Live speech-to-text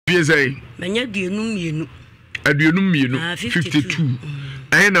PSA. Manya Dianum. Aduonum 52.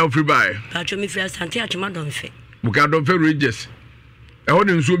 I now free buy. Patcho me first Santia to Madon Fe. Bukadon Fe Ranges. I want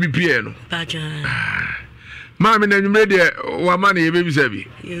him so be piano. Patcha. Mammy, and you made one money, baby Sabi.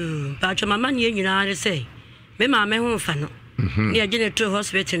 You, Patcha, my money, you know how to say. Me, my home fan. Near General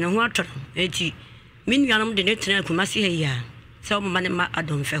Hospital and water. 80. Minyanum the net and Kumasi here. So money, I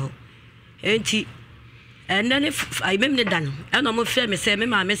don't fail. 80. And then if I remember done, I no more fair me say,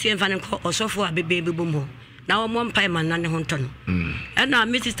 my messy and fan call Osofo a baby boom. Now I'm 1 pie man and Honton. And now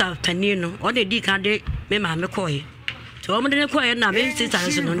Mrs. Panino, or the dick and day, me mamma coy. So I'm going to call now,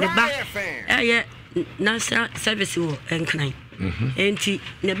 Mrs. on the back. Eh, Nasa service and kind. And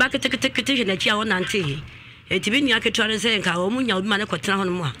the back take a ticket at your own auntie. It's been Yakatran saying, Kaomunya man on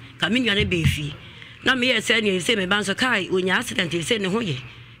more, coming on a beefy. Now me saying you say me banso kai when you accident you say no hoye.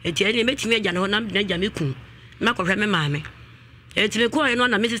 It's any met me and honam Nejamikum. Mako from mammy. It's me call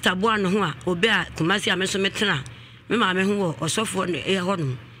on a Mrs. Tabuan who bear Kumasi Amesometra. Me mamma who or so for the air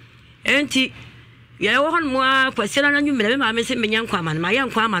horn. Auntie, you are more question on you, mamma, say me young Quaman, my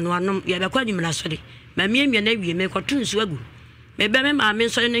young Quaman, one, you have a quadruminasody. My me and navy make a tune swaggle. Maybe my mamma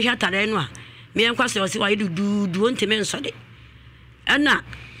so in the Hatarenoa. Me and Quasi was why you do want men so. And now,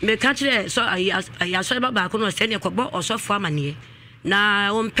 me catch it, so I saw about back on a senior cobo or so for money.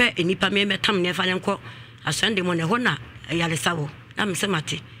 Now, one pet in Nipa me tam near Fanco, a Sunday morning, Hona, a Yalisawo, I'm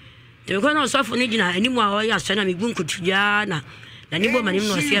Samati. The one of Soft Nigina anymore, or your son, and Bunku to Jana, the new woman in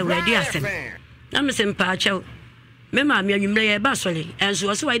Norcia, where dear Sam. I'm a same pacho. Memma, me and you basoli, and so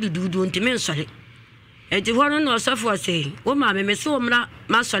was why do want to men solid. And the one or Soft was saying, oh, mamma, me so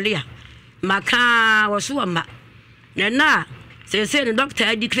masolia. Maka was Wamba. Then say the doctor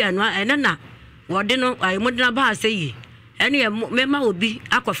I declare and then what dinner I would not say. Any member would be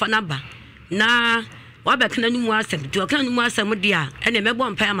aquafanaba. Na Wabakan was to a clan was some dear and a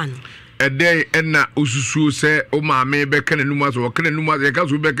member payman. A day and na Usu say, oh, my may beckon and numas or can numas, a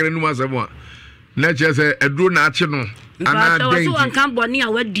cousin beckon and numas of one. Not just a drone national. And I can't go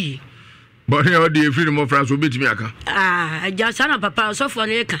near what D. But here the freedom of France will beat me. I just saw Papa so for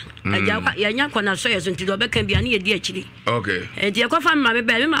an acre. I yank on a soyas until the back can be near dear chili. Okay. And the coffin, my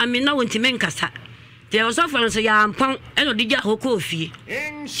baby, I mean, no one to make us. There was often a young punk and a dear coffee.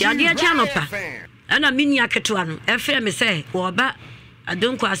 She dear chanopa. And a mini yakatuan, a fair me say, or bat. I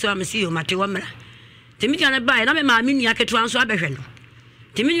don't quite so I see you, Matiwamra. Timmy buy, and I'm a mini yakatuan so aberrant.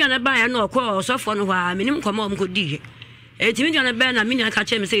 Timmy buy, and no call so for no while, minimum come on good deal. A timid on a band, a mini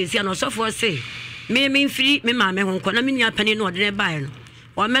catch him says, and so for say, me mean free, me mamma, who can a mini penny no dinner buy.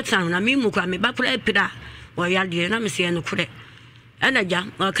 Or met town, a mimuka, me back pida, or yadi, and I'm saying no credit. And a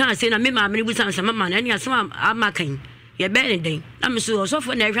jam, or can't say, a mimma, me with some man, and yes, I'm marking. You're bending. I'm so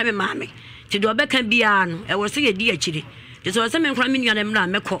for never mammy. To do a beck and be on, I was say a dear chili. This was some cramming and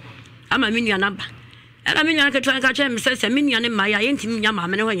meko. I'm a minion number. And I mean, I can try to catch him, says a minion in my ain't in your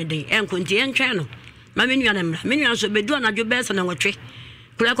mamma when you day, and continue channel. My minion should be doing at your best on our tree.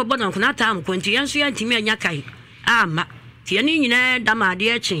 Crack bonnet on that time, continue to me and Yakai. Ah, ma, Tianina, Dama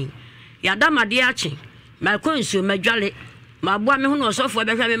dear chin. Ya Dama dear chin. My consul, my jolly. My boy, who was off for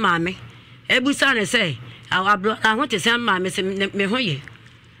the mammy. Every son say, I want to send my Miss Mehoye.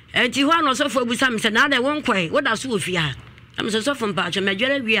 And Tijuan was off with some said, now they won't quay. What else would you? I'm so soft from patch, and my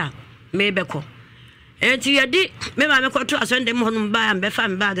jelly we are. Maybe call. And Tia did, maybe I'm a quarter to send them home by and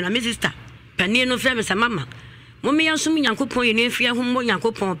Befam bag and a Mrs. Penny no famous a mamma. Mummy and Sumi and Coupon in fear whom one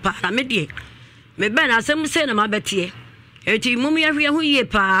coupon pa, a medie. Me ben as some say no my betty. Eti mummy every who ye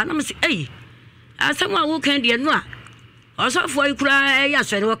pa, and I'm say, eh. As someone who can dear no. Also for you cry,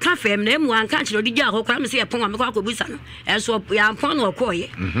 yes, and or cafe, and them one catch the jar who comes here upon a cock with son, as so young pon or coy.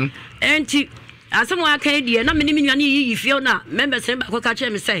 And as someone can dear, no many if you're not, members send back catch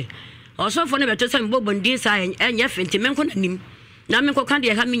him say. Also for never to send Bob and design and yet into Menconim. Namiko can't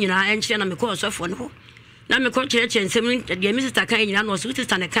have me and she and I'm a course of one. Namiko church and sending the Mrs. Takan and was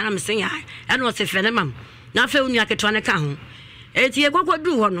with and a can sing I and was a phenomenon. Now feel me like a trying to come. It's a go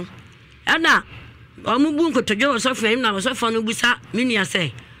do one. And now, Omubunko to go so frame now was so fun with Minia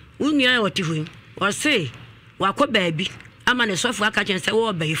say, Unia or to him, or say, Wako baby, I'm an a software catch and say,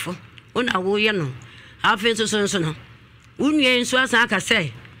 oh, bayful. Una wo yano. I feel so soon. Unia and Swasaka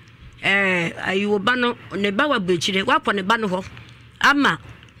say, you will banno on the Bawa Bridge, the wap on the banno. Ama,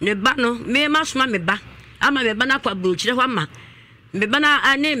 ne bano, me mas mamma ba. Ama me banakwa buchire hwama. Me bana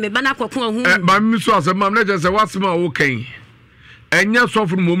ane me banakwa ko hu. Ba mi so asem mam na je se wasema wo kan. Enya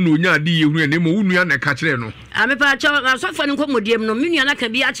sofo mom no nya ade yehu ne mo wunua na ka kire no. Ame pa cha sofo ne komodiem no menua na ka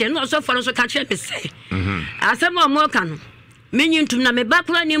bi a kire no sofo no so ka kire me se. Asem mo ka no. Menyintum na me ba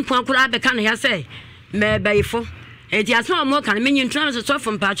kura ni mpo akura be ka no ya se. Me bayifo. eti asma mo kan menyin tram so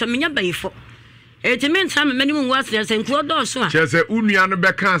from pacho menya bayifo eti men tram meni mu was there senkuo do so a chese unua no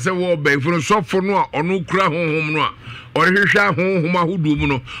be kan se wo bayifo no sofo no a ono kura honhom no a orehwehwa honhom ahodu mu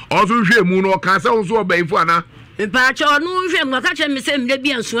no oso hwe mu no kan se wo so bayifo ana pacho no hwe mu ka che me se mde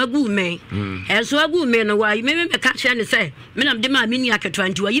bia nso agu me enso agu me no wa me ka che ne se me nam de ma meni aketwa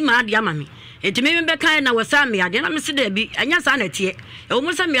nti wa yi ma ade ama me eti me be kan na wasa me ade na me se da bi anya sa na tie e wo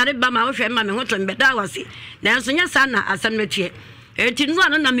mo se me ade ba ma wo hwe ma me ho to me da wase na enso nya sa na asam na tie eti no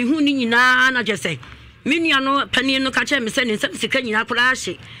ano na me hu ni nyina na je se me nua no pani no ka che me se ne se sika nyina kura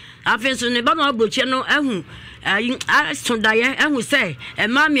ahye afenso ne ba no abrochie no ahu a sondaye ehu se e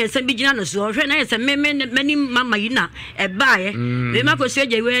ma me se bi gina no so hwe na se me mani mama yina e baaye me makosu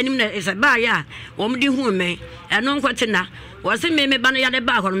eje we anim na e se baaye a wo mdi hu me eno nkwete na wo se me ba no ya de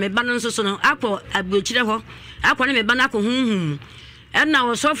ba ho me ba no nso so no akọ abrochire ho akọ ne me ba na akọ hunhum na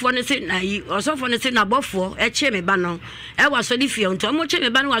Osofo ne se na yi Osofo ne se na bofo e che me ba no e waso di fie nto mo che me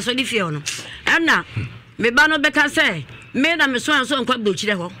ba no waso di fie no na me ba no beka se me na me so anso nkwa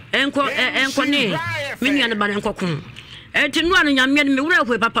brochire ho enko ne me nua ne ba ne nkoko enti no anu nyame ne me wura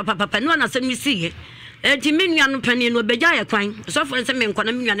ko papa no na se mi sie enti me nua no pani no beja ye kwan Osofo ne se me nkwa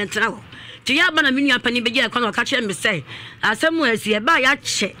na me nua ne tena ho ti ya ba na me nua pani beja ye kwan o ka che me se asemu asi e ba ya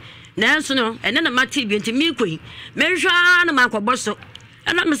che nanso no ene na mati bi enti mi koi me hwa na makobo so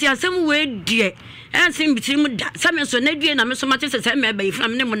ana me se asemu we die ensin bitiri mu da sa me so na die na me so mate se me ba yifra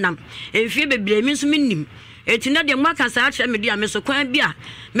me ne mu nam efie bebre mi so me nim eti na de mwaka sa acha me dia me so kwan bia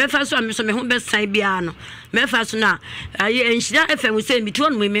me fa so me so me ho be san bia no me fa so na ayi enhira efem se mi to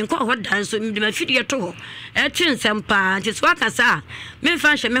no me nko ho dan so me de ma fidie to ho eti nsem pa nti so aka sa me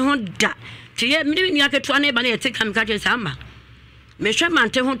fa hye me ho da ti ye me ni aketo na e ba na eti kam ka che sa ma me hwe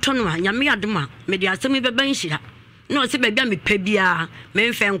mante ho to no nyame adoma me de asem be ban hira no se ba bia me pa bia me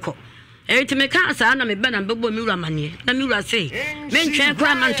mfe nko eti me ka sa na me ba na bebo mi wura mane na mi wura se me ntwe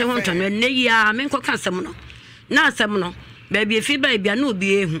kwa mante ho to no ne ya me nko ka asem no na asem no ba bia fi ba bia na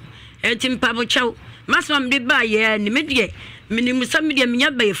obi ehu eti mpa bo chew masam de ba ye ni me de minim sam de me nya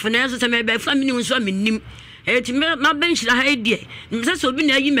ba yefo na so se me ba fa minim so minim eti me ma ben hira ha de me se so obi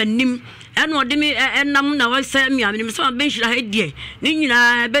na yi manim eno ode me enam na wa sa mi minim so ma ben hira ha de ni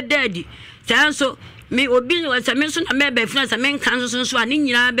nyina be dadi sanso me obi no se me so na me ba funa se me kan so a ni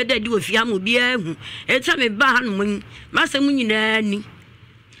nyina be dadi ofi am obi ahu eti me ba ha no mun masam nyina ni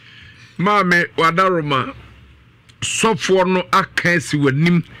mame wadaroma sofo no aka si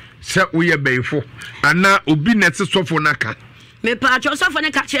wanim se wo ye bayfo ana obi na se sofo na ka me pa cho sofo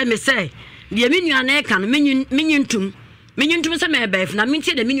ne ka che me se de me nua na ka no menyintum se me bayfo na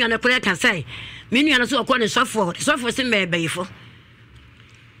mintie de me nua na kore ka se me nua na so ko ne sofo se me bayfo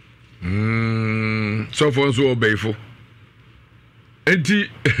sofo so bayfo enti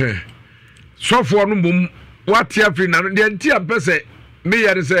sofo no bom wati afri na de enti apese me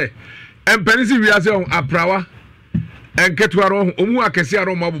yare se empenisi wiase on aprawa enketwaro omu akese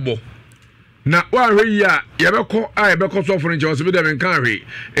aro mabobo na wa hwe ya yebeko sofo nje o se be de men kan hwe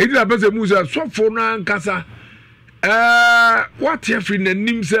edi na pese mu se sofo na nkasa what every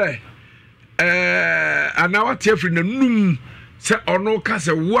nanim se ana what every nanum se ono ka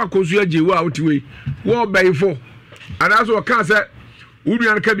se wo akosu aje wo a otiwe wo bayfo ana so ka se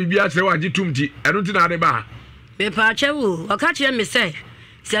unuan ka bibia kire wa gitumti eno ti na ade ba me pa chewu o ka kire me se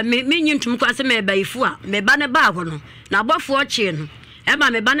me nyintum kwa se me bayfo a me ba ne ba ho no na bofo oche no e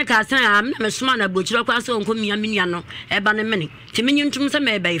ba me ba ne ka san am na me soma na bochiro kwa se onko mia menia no e ba ne mene ti me nyintum se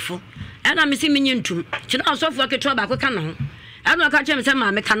me bayfo e na me se me nyintum ti na Osofo keto ba ko ka no e na ka che me se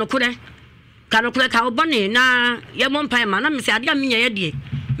ma me ka no kure ka obone na ye mompa ma na me se ade a menya ye de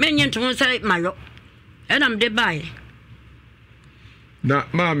me nyintum se mayo e na me de bae na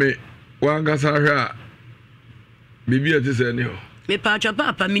mame wanga sa hwa bibia ti se ne ho me pa cha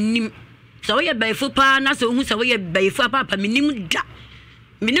papa minim so ye bayfo pa na so hu so ye bayfo papa minim da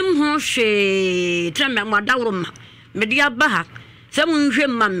minim ho hwe tra me ma dawro ma me dia ba ha se mu hwe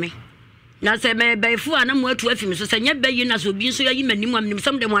ma me na se me bayfo ana mu atu afim so se nya bayi na so bi so yi manim am nim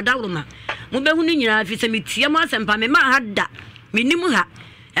sam de ma dawro ma mu be hu ni nyina afi se me tie mo asempa me ma ha da minim ha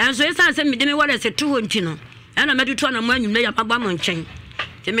enso esa se me de me wale se tu ho ntino ana me tutu na mo anyum na ya pagba mo nchen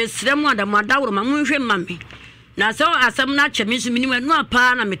te me sire mo da ma dawro ma mu hwe ma me na so asem na che misu minim anu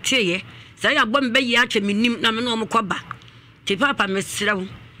apa na meteye say abom be yi ache minim na me no mo koba ti papa mesira wo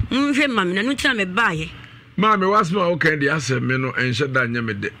nhwe ma me na nu tina me baaye ma me wasma o kan di asem me no enhye da nya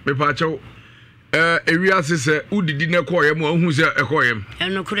me de me pa chew ewi asese udidi na koye mo ahu se ekoyem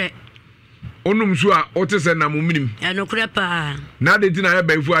enokure onum so a o te se na mo minim enokure pa na de tina ya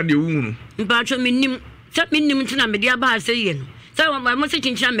baifu ande wu no mpa cho minim se minim tina me dia ba se ye no say mo se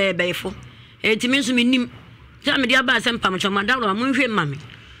chinchina me baifu enti me so minim Tell me the about some pamcho madam or moon mammy.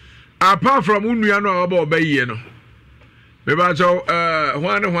 Apart from Uniano about Bayeno. Maybe I saw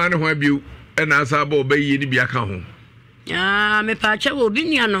one you and as about Bay in the Biacahon. Ah, me patcha will be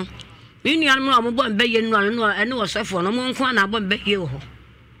Niano. Minian Mom, Bay and no Osofo, no more quan, I won't bet you.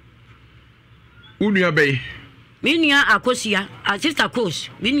 Unia Bay. Minia Acosia, a sister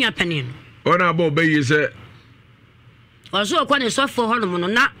coast, Minia Penin. On about Bay is a. Also, quite a soft for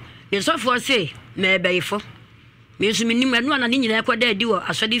Holloman, not the soft for say, may bay for. Miss Minim and one in the Equador do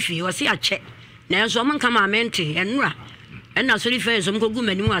a study fee or see a check. Now, someone come a mente and ra. And now, so the fair some good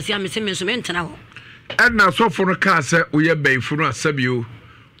men who are see a missing now. And now, so for a car, sir, we are bay for us, Sabu.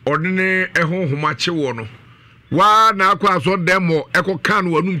 Ordinary a home match one. Why now, class what demo, echo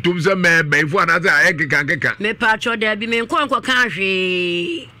can one to the man bay for another egg can. Me patch or there be men quanqua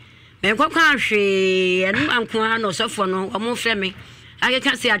country. Men country and Uncle or Sophon or more fleming. I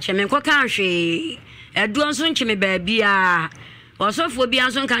can't say a chairman country. A drunken chimney baby, or so for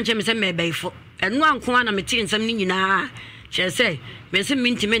Bianson country, Miss May for, and one corner me tea and some nina. Shall say, Miss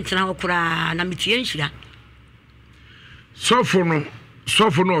Mintimint and our cry, and I'm Tientia. So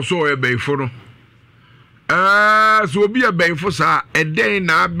so a bay for no. So be a bay for sa, a day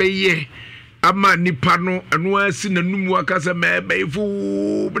na bay ye. A man nipano, and one sin a new work as a man bay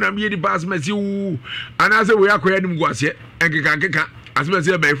for, but I'm here to pass my you. And as we are creating was yet, and can as well as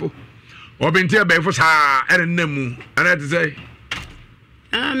a bay for. Or been tear bay for sa, and a nemu, and I say,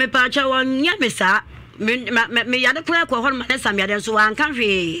 me patcha one yamisa. Me other clerk or my Samia, so one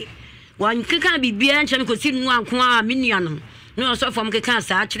country. One can't be beer and could see one qua minion. No, so from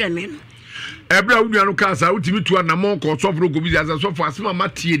Kikasa, actually. Ebra Uniano Casa, ultimate to an among or so as a so far, some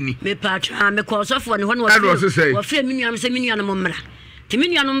Martini. Me patcha, me call so for one was to say, or 3 million, 7 million mumra.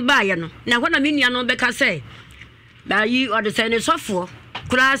 Timinian Bayano. Now, what a minion Becca say. By you are the same as software.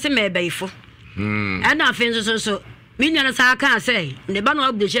 Class may be for. And I think so. Minions I can't say. The banner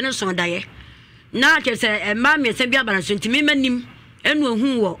of the generous on die. Now, just a mammy said, Biaban, to me, menim, and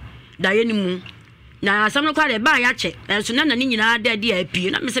who walk, Diane Moon. Now, some quite a buy a check, and so none of Nina dead dear P.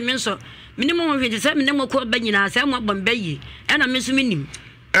 And Mr. Menso, minimum of 57 no more called Benina, somewhat Bombay, and I miss Minim.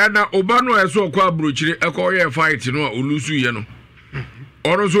 And now, Obano has so called Bruce, a courier fight, you know, Ulusu.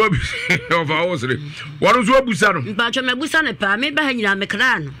 Or so of ours. What was what Busano? But your Busana, pa, maybe behind you,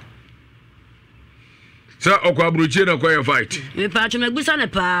 Mecran. Sir, Oquabruchin, a fight. Me patch my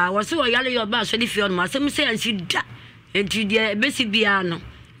Busana, pa, was so yellow your bus, if you're my some say, and she died. And you dear Bessie Biano.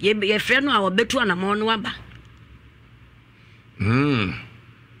 Ye be a friend of our better one among Wamba.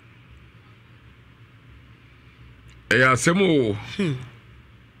 Yeah, some more.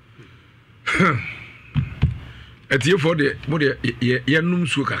 At you for the Yanum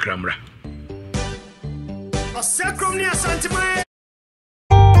Suka Cramra. A sacrum near Santa.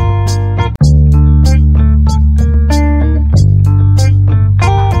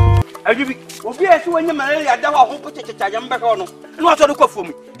 I give it. Will be as when you marry a dog who put it at back on. Not to look for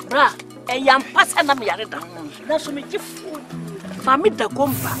me. Bra, a young person of Yarada. That's what make you fool. Mammy the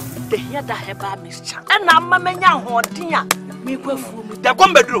Gomba, the head that have a mixture. And I'm Mamma or dear. Me go for me. The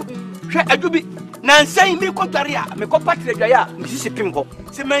Gomba drew. I do be. Nancy me contraria, me compatre ya, Mississippi Pimbo.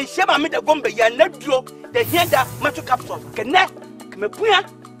 Se me shema me the gombe ya nedro, the header macho capital. Kene, me puya,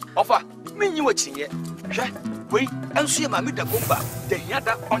 offer me you watching ye. Wait, and see my mid the gomba, the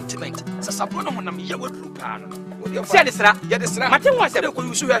header ontiment. Sasabona when I'm here with Lupano. Said this, Martin was a good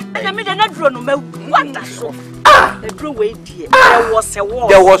use. And I made a nedro no wonder so. The drew way, dear. There was a war.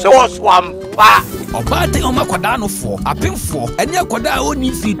 There was a war swamp. Obate oma kwadano for apem for ene kwada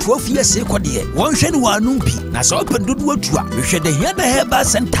oni fi 12 years ekwade won hwe ne wanu bi na so open dodo atua hwe de hia da heba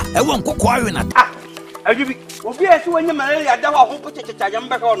center e won kokko awe na ajubi obi ese wanya malaria da wa ho pochechecha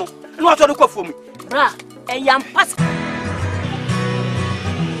yamba ka no no to do kwafo mi bra e yam pass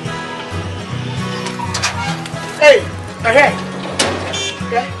hey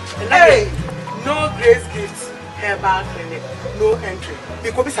no grace gifts herbal clinic no entry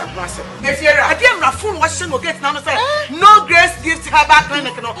because be surprise if you are dem full wash no get now say no grace gift herbal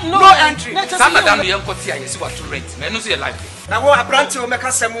clinic no entry some madam you ko tia yesi what to rent me no say life na wo abrante o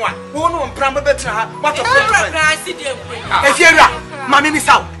meka semu a wo no mpram be betra ha what of grace dey if you are mami mi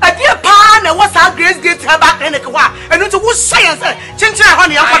saw adie pa na wo sa grace gift herbal clinic wa enu to wo science chinchira ho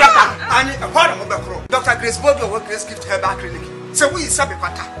ne yakoda ka ani hoda mo be kro Dr. Grace Bobo wo grace gift herbal clinic so we sabe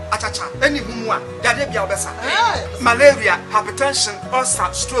kwata achacha any humu a yade bia obesa malaria hypertension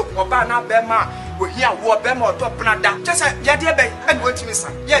ulcer stroke oba na be ma wo hia wo be ma otopna da just yade be and wantimi sa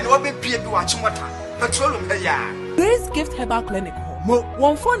ye ne obe pie bi wa chimota petroleum be ya Grace Gift Herbal Clinic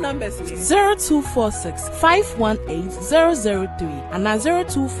One phone numbers 0246 518 003 and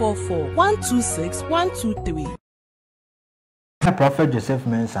 0244 126 123. Prophet Joseph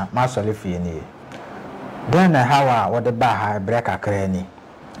Mensa, Master Fini. Then how what the bar break a cranny?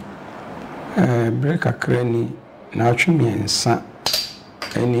 Break a cranny, now chimney and son,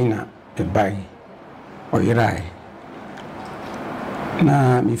 and Nina, a buy or Irai.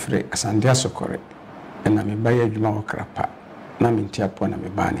 Na mi free as Andia Sokore, and I may buy a Juma crapa. Na mi tiapo na me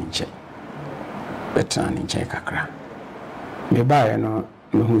ba ni nche betra ni nche kakra me ba no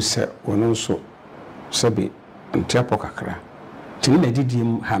me hu se wono so sabi ntiapo kakra tini na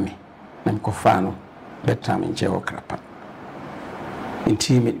didim ha me na mkofa no betra mi nche okrapa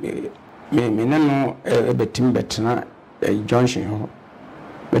nti me nano betim betna junction ho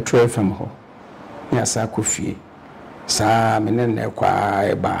betro fam ho ya sa kofie sa me nana kwa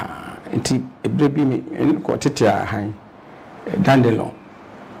e ba nti ebre bi me ko tete a han Dandelion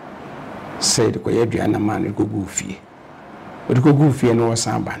said, "Go Adriana man, go goofy. But go goofy and no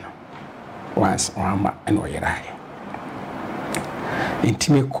sambano. Once Rama and Oyerai.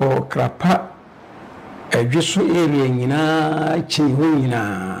 Intime call crapa a just so area in a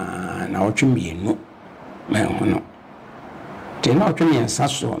chinwina, now to me, no, man, they not to me and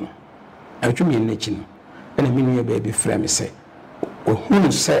Sasson. I to me in Nichin, and a mini baby frame say, or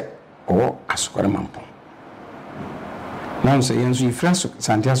whom said, or a square mampo. Now say yensu France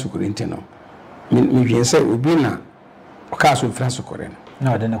Santiago Corintino. Me say ubina okaso France Corintino.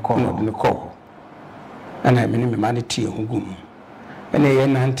 No, then a call. And I mean me money tea hugum. And a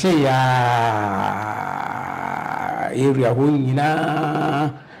nanti area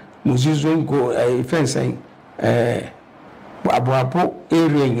hunina Muzizo go a friend saying Abu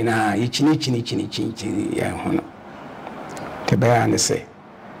area in a chini ya hono. Tebea and say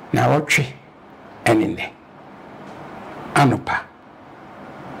now what tree and in there. Anopa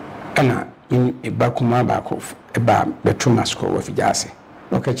ana in bakuma bakof eba betuma sko wafijase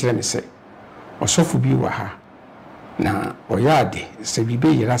oka kire me se Osofo bi wa ha na oyade se bi be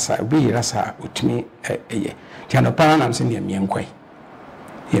yirasa otumi eye ti anopa na nse ne mienkwai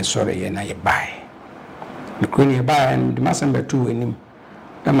ye sore ye na ye bae nikoni ye bae and the masan betu enim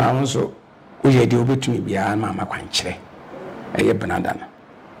na ma wonso oye de obetumi bia ma makwankire eye benadana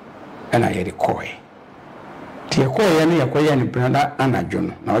ana ye de koy ti ekoya ne yakoya ne branda anadwo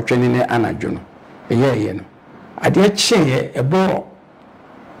no na otwene ne anadwo no eye no ade ache ebo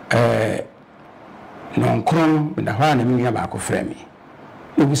non kron na hwa na minya ba ko frame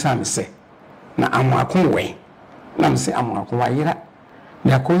no bisa me se na amako we na me se amako wa yira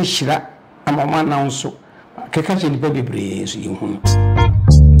na ko nhira amama na nso keka che ni bebre so yehu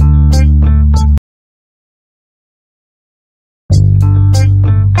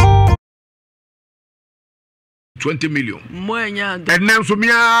 20 million. And now, so me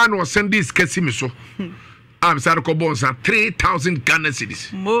no send this kesimi so. I'm sorry, Kobonsa 3,000 Ghana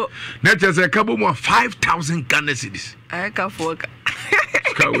cedis. Now just a couple more 5,000 Ghana cedis. I can't forget.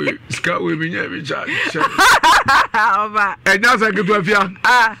 Scawe me every child. And now I get to have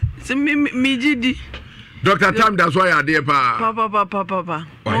ah, so me GD. Dr. Tam, that's why I dear Papa.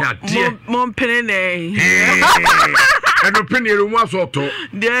 Oh, dear. Mon penny. And opinion was auto.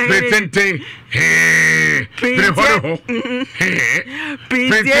 Pretending.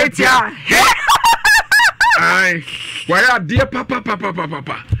 Aye. Why are dear Papa?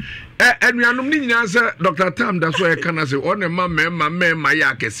 And we are no meaning answer, Dr. Tam, that's why I can say, on a mamma, my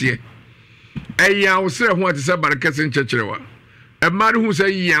yakes. I will say what is about a casting church. A man who say,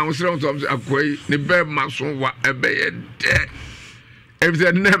 "Yeah, was round of a quay, the bear mason, what a bed." If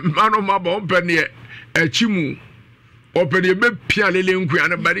the man of my bomb penny, a chimu, open your bed, piano,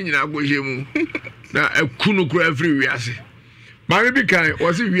 and a badding in Aguimu. Now a kunu everywhere. My baby kind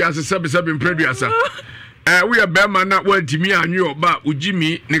was if we as a sub in previous. We are Bama not well to me and you about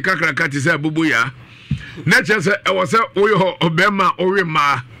Ujimi, Nikaka Katisa Bubuya. Nature said, I was a Oyo Obama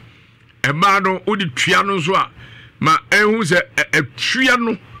Orima. A man who did pianos were. Ma who's a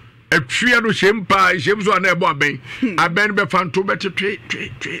triano shempa, shemso and a bobbing. I been be found to better trade.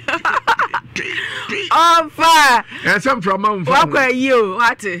 Oh, fire! And some from Mount What are you?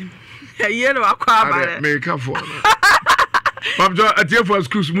 What? A yellow aqua make up for. Papa, a dear for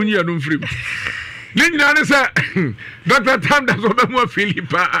schools, Munia, no free. Nina, sir, Dr. Tam does more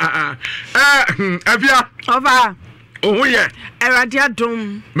Philippa. Avia, over. Oh, yeah. Eradia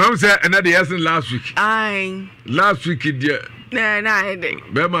dum. Mom said another yes last week. Aye. Last week, dear. Nah,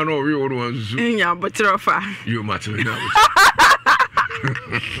 Bema no real ones. Yeah, but you matter now.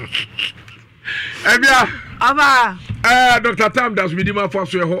 Ebia. Aba. Dr. Tam das midima for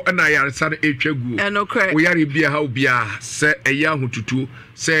so ho na yaresa na etwagu. Enokre. We yare bia ha bia se eya hotutu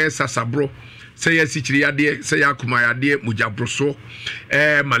se sasabro se yasichiri ade se yakuma ade mujabroso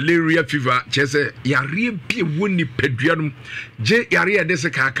malaria fever chese yare bia woni paduanum je yare ade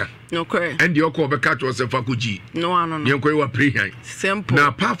se kaka. Okay. And the oko obeka to se fakuji. No. Yenko wa prehan. Simple. Now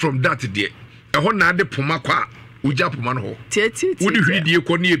apart from that there ho na ade poma kwa uja poma no ho. Tete. Wodi hwidie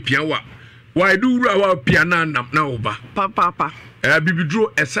ko ne epia wa. Why do wa piano na oba? Papa.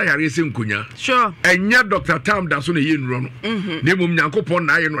 Bibidro esa yare se nkonya. Sure. Enya Dr. Tam da so na ye nro no. Ne mum Nyankopon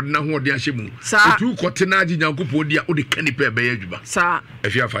na aye no de na ho de ahye mu. Otu kote na agi Nyankopon dia o de kanipa be ya adwuma. Sa.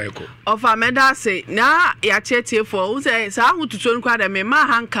 Afia fa yeko. Ofa meda say na ya chetie for wo say sa ho tutu nkwa de me ma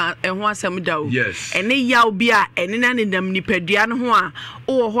hanka ho asem da o. Yes. Ene ya obi a ene na ne nam nipadua no ho a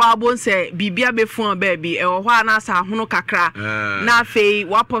wo ho abon say bibia be fun ba bi e wo ho na sa hono kakra. Na afei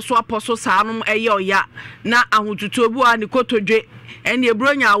waposo sa anom eye oya na ahotutu obu a ne kotodwe ene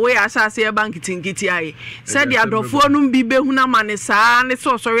ebronya we asase e bank tinkiti aye said the adofo num bi behu na mane saa ne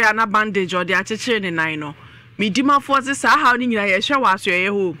so sorry ana bandage o de akekere ne nan no midimafo se saa ha ni nyina ye hwe waso ye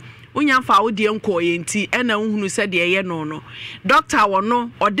ho unya fa wo de enko ye nti ena nhunu said ye no doctor wo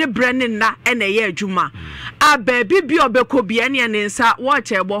no o de brenin na ena ye adwuma a baby bi obeko bi ene ne nsa wo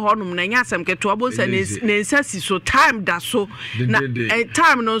chebo ho num na nya asem keto obo se ne nsa si so time da so na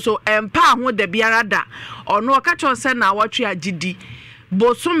time no so empa ho da biara da ono ka cho se na wotwe agidi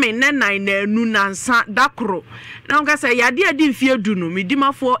bosume ne nan na anu nansa dakro na nka se yade adi mfie du no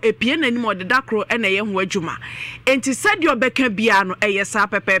midimafo epie nanim ode dakro ena ye ho adwuma enti sade obeka bia no eye sa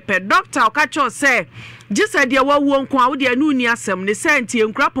pepepe doctor ka cho se gisade wawo nko a wo de anu ni asem ne senti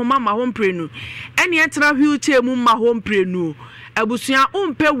enkrapo mama ho mprenu ene entra wheelchair mu ma ho mprenu abusuan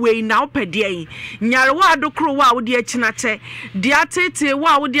umpe wei na opede yin nyare wa adokro wa wo de akinache de atete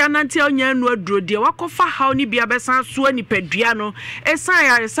wa wo de anante onya anu aduro de wakofa haw ni bia besan so anipadua no esan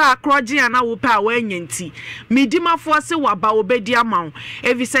yare sa akroje ana wo pa wa anyanti midimafo se waba obedi amaw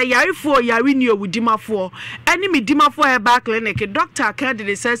evise yarefo yare ni owudimafo eni midimafo heba clinic doctor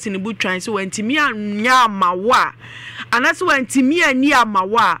credit says ni butran so wantimi anya amawa anase wantimi ani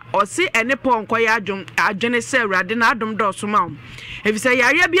amawa o se ene ponko ya adwene se urade na adom do so ma efise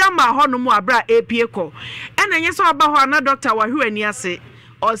yare bia ma ho no mu abra apie ko enenye so aba ho na doctor wa hwani ase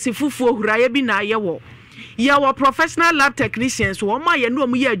o se fufuo huraye bi na ayewo yawo professional lab technicians wo ma ye no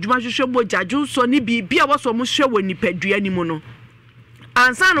mu ye adwuma hwehwe bojaju so ni bibia wo so mu hwe woni padua ni mu no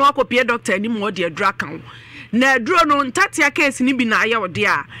ansa na wakopie doctor ni mu de adura kan na aduro no ntatia case ni bi na ayewo de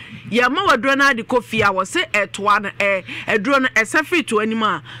a ya ma waduro na de kofia wo se etoa na aduro no esefi to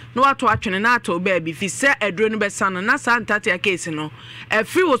anima no wato atwene na ato ba bi fi se aduro no besano na sa ntatia case no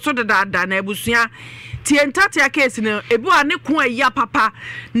efi wo so da na ebusua tientatia case no ebu ane ko aya papa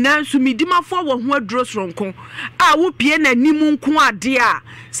nanso midimafo wo ho aduro soronko a wo pie na nimu nko ade a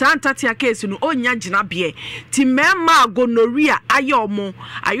santatia case no onya gina bie ti mema gonorrhea ayomo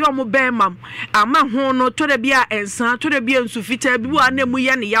bemam ama ho no to da bia ensan to da bia nsufita bi wa na mu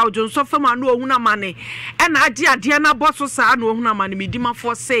ye ne ya ojo so fama no ohuna mane e na ade na boso saa no ohuna mane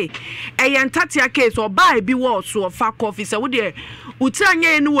midimafo se entatia case oba bi wo so fa coffee se wo de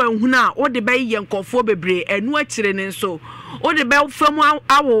utanye ne wa nhuna wo de be ye nkofo bebre enu akire ne nso o de be famu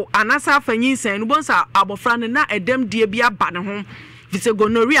awo anasa afanyinsan no bonsa abofra ne na edem die bia ba ne ho vise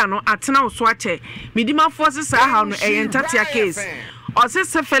gonorrhea no atena so ache midima force sa ha no entatia case o se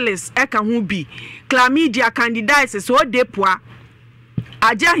syphilis eka ho bi chlamydia candidiasis o depoa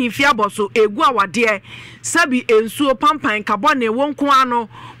aja hifia boso egu awade sabi ensuo pampan kabone wonko ano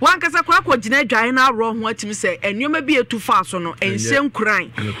wankasa kwa gina dwan na ro ho atimi se enwoma bi etufa so no enhye nkuran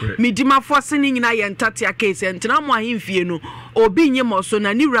midima force ni nyina ye ntatia case entena mo ahimfie no obi nyemo so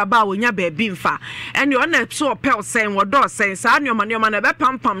na ni wraba wonya ba bi mfa ene ona so pel sen wodo sen sa nyoma na be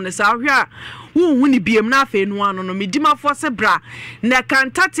pampam ne sa hwa wu ni biem na afa enu ano no midima force bra na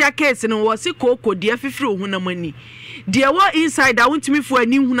kantatia case no wo si kokodi afifiri ohuna mani de wo inside a wontimi fu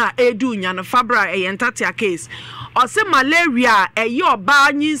ani huna edu nya no fabra entatia case o se malaria eyi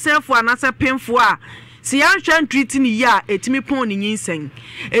oba nyinsefo anase penfo a si yanhwan treat ni ya etimi pon ni nyinsen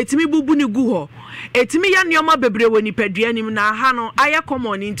etimi bubu ni gu ho etimi ya neoma bebre woni padua nim na ha no aye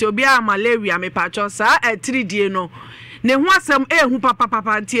common nti obi a malaria me pacho sa etridie no ne ho asem ehu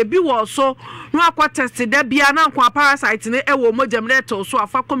papa nti ebi wo so no akwa test da bia na akwa parasite ne ewo mojam leto so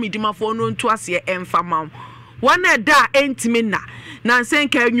afa komidimafo no ntu ase emfa maw one da entimi na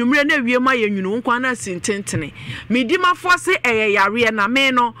nsenka nwumre na wie ma yenwunu nkwa na sintentene midima fose yare na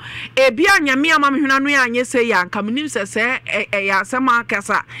me no ebi anyame ama mehwena no anye se ya nka menim se ya asema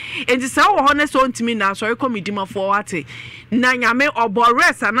kasa enti se wo ho ne so ntimi na so rekọ midima fo wate na nyame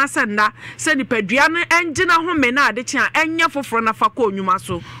obores anase nda se nipadua no engina ho me na ade kya enye foforo na fakọ onwuma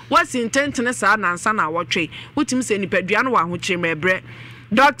so wasintentene sa na nsa na wotwe wutim se nipadua no wa ho chimebre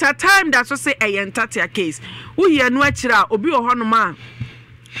Dr. Time that so say a entatia case. We hear no achira obi ohonoma.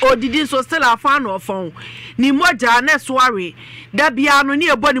 Odidi so still a fan of phone. Ni moja na sware. Da bia no ni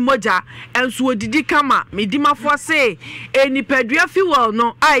ebo ni moja enso odidi kama medima fo say eni padua fuel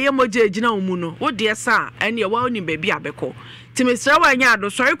no aye moja agina omu no. Wo de sa ene wa oni ba bia beko. Timisra wa nya do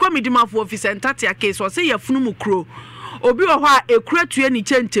sorry kwa medima fo office entatia case o say yafunu mu kro. Obi wo ho a ekura tue ni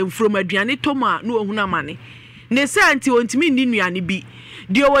chentem from aduane toma no ohuna mane. Ne se anti ontimi ni nuane bi.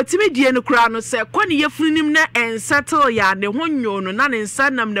 Dio watimi die no kura no se kwani yefunim na ensettle ya ne honyo no na ne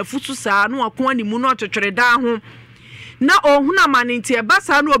nsanam na fusu saa no akwa ni mu no otwetwere da ho na ohuna mane nti e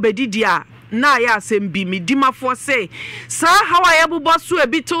basa no obedidi a na ya asembi midimafo se sa hawa ya bubo so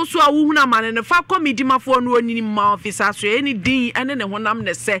ebi to so a wohuna mane ne fa komidimafo no onini ma officer so eni din ene ne honam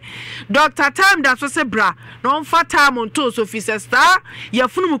ne se Dr. Time da so se bra no mfa time to so officer star ya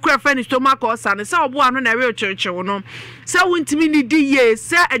funu mu kura fa ni stomach ulcer ne se obo ano na real church no se wontimi ni di ye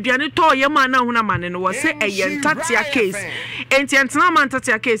se aduane to ye ma na hona mane no wo se eyentatia case enti entena man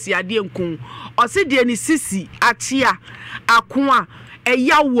tatia case ya de nkun o se de ni sisi achia akoa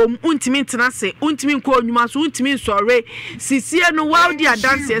eya wom untimi ntena se untimi nko onwuma so untimi nsore sisie no wawdi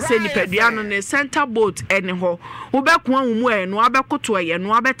adanse ese nipadua no ne center boat ene ho wo beko anwumu eno abekoto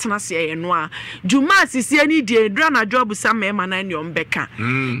eno abetena se eno a juma sisie ni die dra na job sam e ma na ne ombeka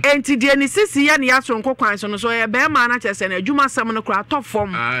enti die ni sisie ne yaso nkokwan so no so ye be ma na chese na juma sam no kra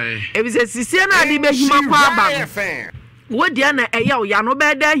tofom e bi se sisie na ade behima kwa aba wo dia na eya o ya no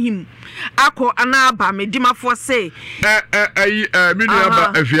be da him ako anaba medimafo se minu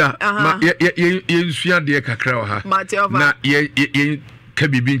aba afia ma ye nsua de kakra o ha na ye ka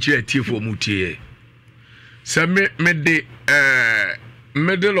bibi nche atiefo mutie se me de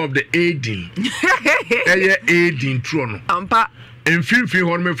middle of the 18 18 tro no ampa enfimfim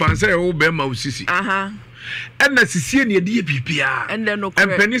ho me fan say wo be ma usisi ena sisie ne de bibia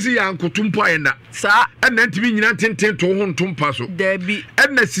empenisi ya nkotumpo ayenda sa ena ntimi nyina tenten to ho ntompa so dabi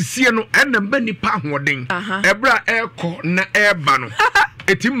ena sisie no ena mba nipa hoden ebra eko na eba no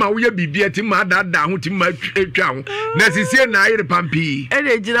etimma wo ya bibia etimma dada ho timma etwa ho na sisie na ayire pampi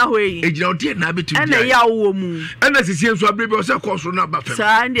ena ejira ho yi ejira odi na betu ena ya wo mu ena sisie nso abrebe o se koso na ba fem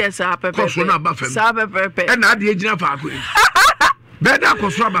sa ndie sa pepe koso na ba fem sa pepe ena ade ejina fa akọ beda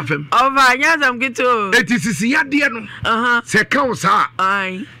koso abafem ova nyazam gito etisisi yade no se kan sa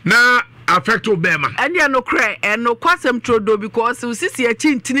na affect obema ene no kre eno kwasem trodo because usisi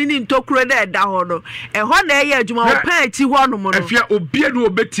achi ntini ni ntokuro da eda ho no eho na eye adwuma o pa achi ho no mo no afia obie no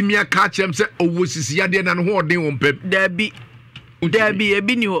obetimi aka chem se owo sisi yade na no ho odin wo mpem dabi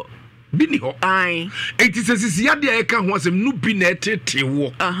ebi ni ho bini ho etisisi yade e ka ho asem no bi na etete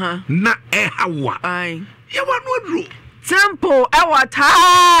wo na e hawa ye wa no adro temple our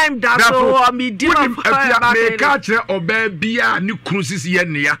time that's so me dima me catch oba bia ni cruises ye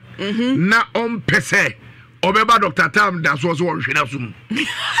nea na on pese obeba Dr. Time that's so hwena sum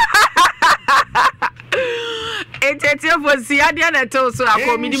for siadia na to so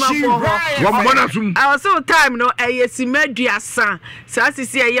akomidima for ho wona sum also time no eyesimaduasa sa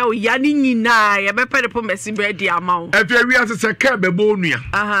sisi ye o ya ni nyina ye bepe de po mesibread amawo afia wi asese ka bebo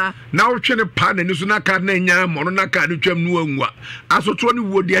onua na wo twe ne pa na ni so na ka na nya mo no na ka ni twam no anwa asotro ni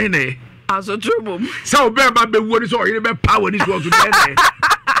wodi ahe na asotro bom sa obeba be wodi so oyire be pa woni so de na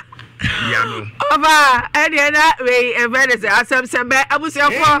Yano. Ova, na we event asem sembe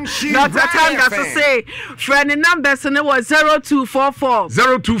abusiafo Dr. Time that to say friend numbers and it was 0244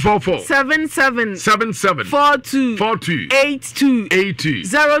 77 42 82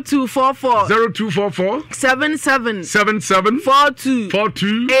 0244 77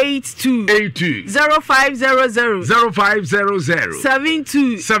 42 82 0500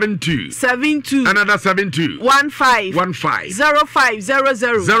 72 another 72 15 0500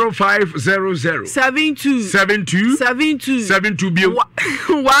 500 72 bio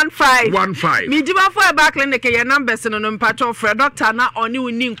 15 me diba for back clinic your numbers no mpacho for doctor na oni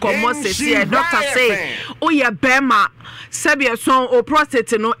uni nkomo sese doctor say o ye bema sebia son o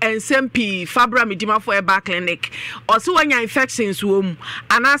prostate no ensmp fabra medima for eba clinic also wanya infections wom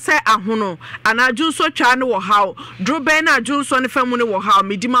anase ahono anadwo so twa ne wo haw drobe na adwo so ne famu ne wo haw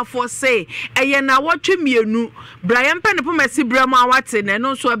medima for say eye na wotwe mienu Brian Penpo mesi brama awate ne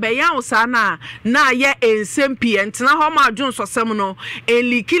no so be ya usa na ye ensmp entena ho ma adwo so sem no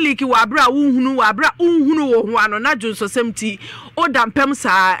enlikiliki wa bra unhunu wo ho ano na adwo so sem ti odampem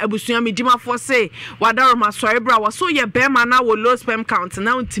sa abusua medima for say wadaro ma sorry bra wo so ye bema na wo low sperm count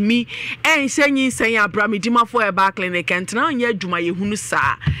na untimi enhyenyi sen abra medima for eba clinic entena onye adwuma ye hunu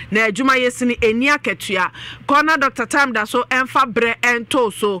sa na adwuma ye sini eni aketua corner Dr. Time da so emfa bre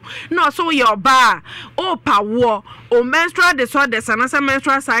ento so no so ye oba o pawo o menstrual disorders and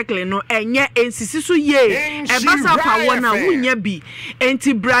menstrual cycle no enye ensisi so ye ebasa pawo na wunya bi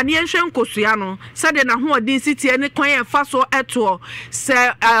enti brane enhwen kosua no sade na ho odin sitie ne kwan efa so eto se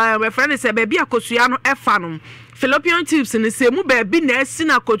reference se baby akosua no efa no Fallopian tubes in the same baby nurse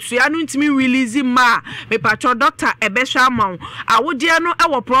na kotua no ntimi release ma me patcho doctor ebehwa amaw awode no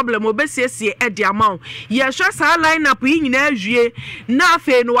ewo problem obesiesie e de amaw ye hwa sa line up yi nyina ahwie na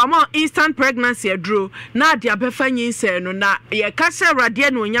afi no amaw instant pregnancy adro na de abefa nyinse no na ye kase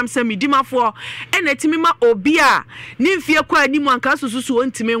rade no nyam se midimafo e na timi ma obi a ni mfie kwa animu anka sususu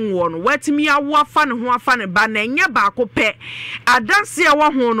ontimi nwo no watimi awo afa ne ho afa ne ba na enye ba ko pe adanse e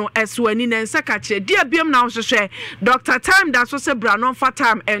wo ho no eso ani na nsaka kire dia biam na wo hwehwe Dr. Time da so se branon fa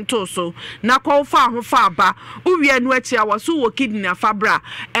time ento so na ko fa ho fa ba uwie anu achi awaso wo kidney afabra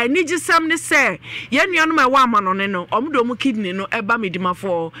eni gisam ne se ye nuanu ma wa amano ne no omdo mu kidney no eba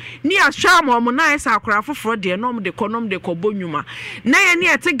medimafo ni ahwa ma omo na esa akora foforo de no omde konom de kobonwuma na ye ni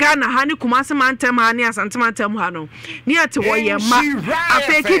ete Ghana ha ni kumase mantem ha ni asantemantem ha no ni ete wo ye ma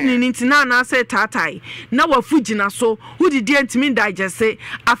afa kidney ni ntina na se tatai na wafugina so hudidi entimi digest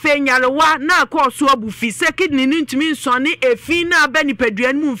afa nyalewa na akọ so abufi se kidney ni ntimi nsone efi na abani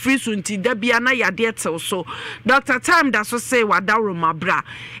padua mu mfiri so nti da bia na yade etew so Dr. Time da so say wadaro mabra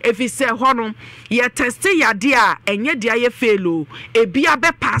efi se hono ye test yade a enye dia ye failo ebia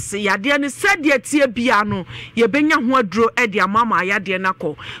be pass yade ne sede tie bia no ye benya ho aduro e dia mama yade na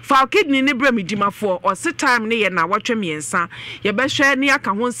ko fa kidney ne bra medimafo o se time ne ye na watwe miensa ye be hwe ne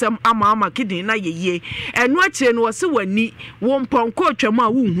aka ho nsem ama kidney na ye enu akire no se wani wo mponko atwam a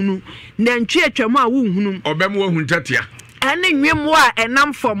wo hunu na ntwe atwam a wo hunu obem wo huntatia ene nwemo a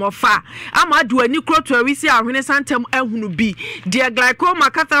enam form of fa amadu ani kroto awisi ahwene santem ehunu bi de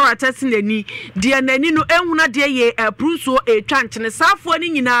glycoma cataract nani de nani no ehuna de ye pruso etwa nchene safo ani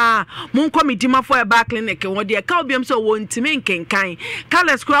nyina monko medimafo e ba clinic wo de ka obiam so wo ntime nkenkan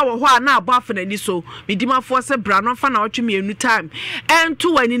kales kura wo ho a na abo afa nani so medimafo se bra no fa na otwe enu time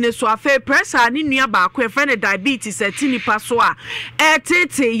ento wani ne so afa pressure ani nua ba ko e fa ne diabetes atini paso a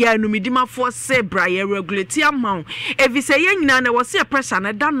etete ya nu medimafo se bra ye regulate amount evise ye nyina na wo se pressure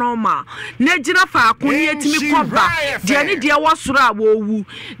na da normal na gina fa akoni etimi koba de ne de wo soro a wo wu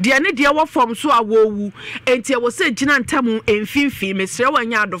de ne de wo form so a wo wu enti wo se gina ntam emfimfi mesre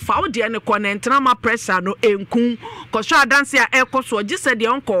wanya adofa wo de ne konentra ma pressure no enkun ko so adanse a ekoso gise de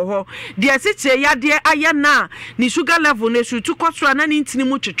onko ho de asiche ya de aye na ni sugar level na su tu kosoro na ni ntini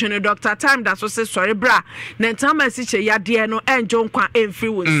mu twetwene Dr. Time da so se sorry bra na ntama asiche ya de no enjo nkwa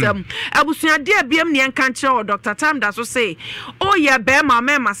emfiri wonsam abusua de biam ne enka kire Dr. Time da so se o ye be ma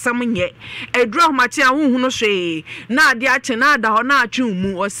masam nye edro machi ahunhu no hwe na ade ache na ada ho na atwe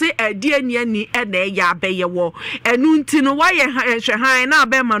mu o se ade ani na ya beye wo enu nti no wa ye hwe han na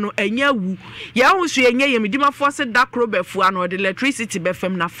be ma no anya wu ye ho hwe anya ye medimafo se dakro befu ano de electricity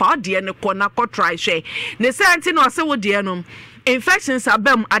befem na fa de ne ko na ko try hwe ne se nti no se wo de no infections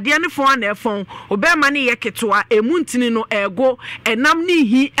abem ade ne fo na efon obema ne ye ketwa emuntini no ego enam ne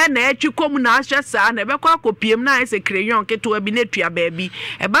hi na etwikom na ahye saa na ebekwa akopiem na ese crayon ketwa bi na tua baabi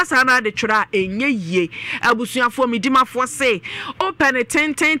ebasa na de twra enye yie abusuafo medimafo se open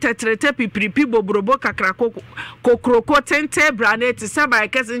tenten tetrete pipiripi bobrobo kakra kokroko tente brane ti saba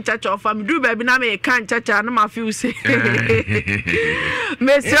kesin chacha of am du baabi na me kan chacha na ma fi se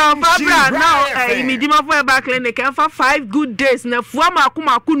Monsieur Barbara now medimafo e ba clinic for 5 good days na fuama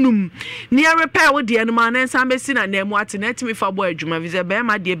akumakunum ni repair wo de no ma na nsan besi na nemu ate na timi fa bo adwuma visa be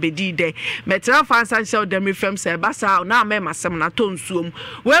ma de bedi de metra fansan shell dem refem se basa na ma masem na tonsuom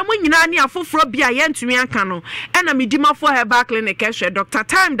we mu nyina ne afoforo bia ye ntumi aka no e na medimafo herbal clinic ehwe Dr.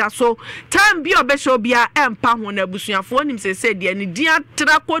 Time da so time bi obehwe bia empa ho na busuafo nim se de ni dia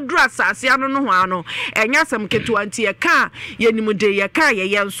tra kodru asase ano no ho ano enya sam ketu anti ye ka ye nim de ye ka ye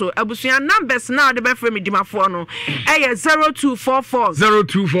yenso abusua numbers na de be frame medimafo no e ye 02 0244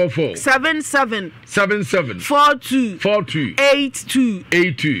 0244 77 42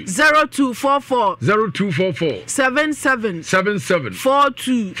 82 0244 77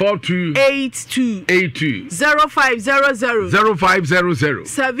 42 82 0500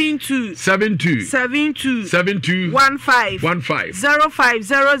 72 15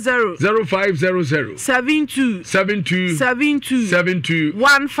 0500 72 15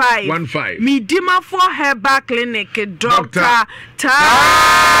 Midima for Herbal Clinic Dr.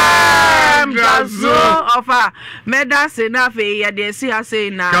 Time Gazo of a medicine ya de si ase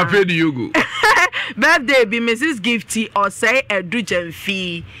na Cafe di Yugo birthday be Mrs. Gifty or say Edrigen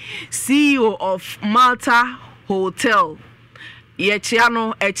Fee, CEO of Malta Hotel.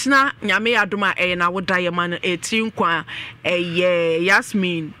 Yechiano echna nyame aduma na woda ye man etinkwa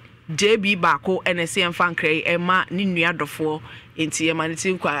Yasmin JB Bako NSM fankre ema ni nuadofo enti ye man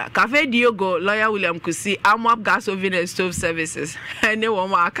etinkwa Cafe Diogo Lawyer William Kusi Amwap Gas Oven and Stove Services ene wo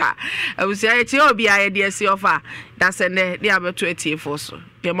maka abusia echi obi aye de si offer that's ene de abeto etiefo so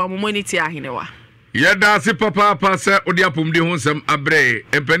ye mamomoni ti ahenewa Yeda si papa se odi apomdi ho nsem abre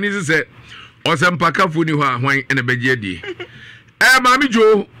empani se osem pakafu ni ho ahwan ene beje di Mami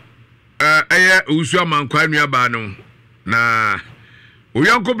Jo eye usu amankwa nuaba no na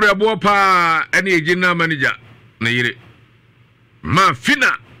oyanko brebo pa ene ejina manager na yire ma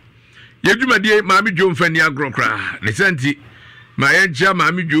fina yedwumadie Mami Jo mfani agrokra ne senti ma yencha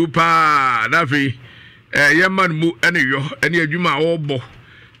Mami Jo pa dafi ye man mu ene yo ene adwuma obo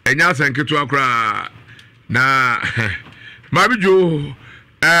enya asanketo akra na Mami Jo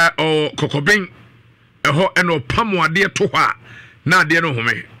o kokobin eho eno pamoade to ha na de no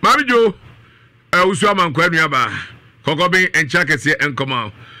home Mami Jo usu amankwa nuaba kokobin encha kese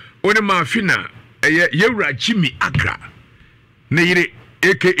enkoma oni ma fina yewura Jimmy Agra ne yire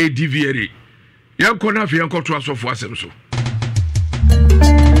aka DVR yanko na fi yanko to asofo asem so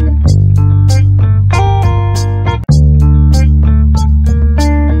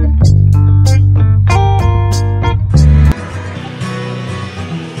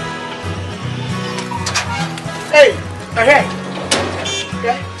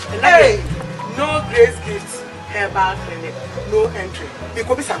Hey, no grace gifts, herbal clinic, no entry.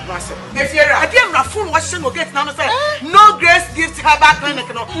 Because it's a process. If you're a damn fool, what's no gate now? Say no grace gifts, herbal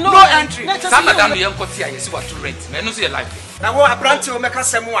clinic, no entry. Some of them young cotia is what to rent. Men no see a life. Now what a branch will make us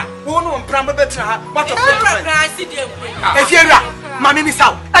some one. Who know Prambo better? What a if you're Mammy Miss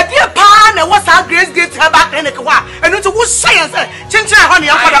out. A dear pan and what's our grace gifts, herbal clinic, and it's a wood science. Chincha honey,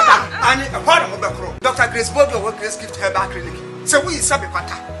 and a part of the crow. Dr. Grace Bobo will grace gift herbal clinic. So we sabi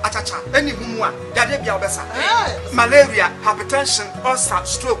kwata achacha any humwa yade bia obesa malaria hypertension ulcer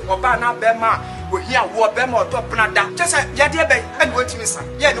stroke oba na bema we here wo bema odopna da just yade be and wetimi sa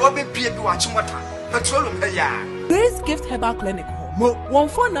ye ne obe pie bi wa chimota petroleum be ya Grace Gift Herbal Clinic one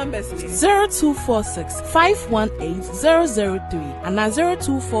phone numbers 0246 518 003 and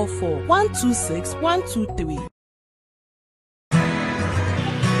 0244 126 123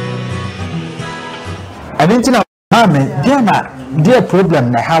 Adentina dear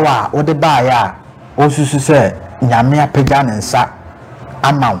problem na hawa o de ba ya osusu se nyame apega ne nsa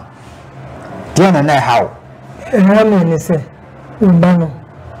amaw dear na how nyame ne se uba no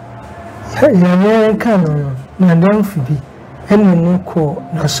yale kanu na dem fibi enu ne ko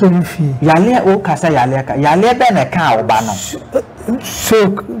na so fi yale o kasa yale ka yale be na ka uba no so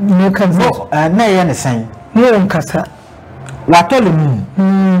ne kan no na ye ne sen ne kasa watole mu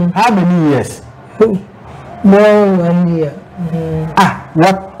how many years more 1 year.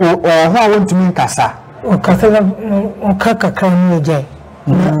 What how want to mean kasa? O kasa o kaka kan je.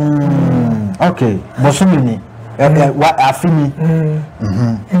 Okay, bosumini. What afini?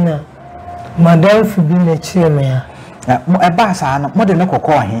 Na. Madam fibi na chire me ya. E ba sa no, mo de ne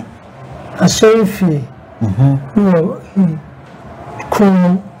kokko he. Aso fi. No.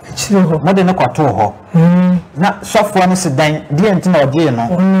 Kun chire ho. Mo de ne koto ho. Na sofo no se dan, die ntina oje no.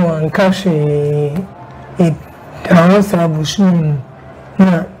 Onu anka hwe I was a bushman.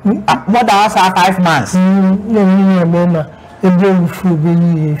 What does 5 months? No, Mama, a very full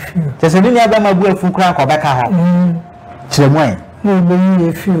baby. There's a little bit of full crack or back home. Chilway, no baby,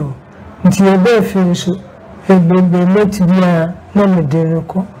 a few. Until a bear feels so. A baby let me a Mamma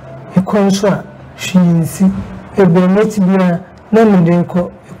Denico, a consort, she is a baby let me a Mamma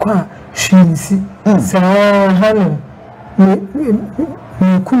Denico, a qua, she is Sarah Hannah,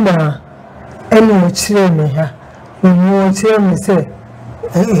 Kuma, and cheer me here. When you tell me, say,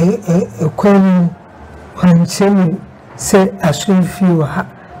 a queen, when Chimney say, I should feel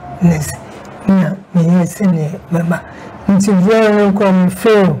happiness. Me, say, Mamma, until very come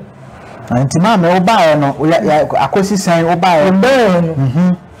fail. Nti ma me obae no akosi san obae no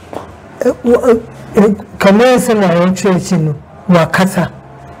kanese na church no wakasa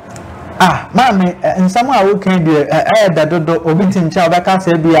mami nsamo a wo kan bi da dodo obi tincha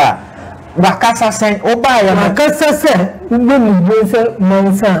obekasa bi a wakasa san obae no wakasa se ugbe mi se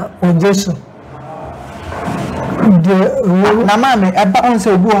mansa ojesu na mami eba on se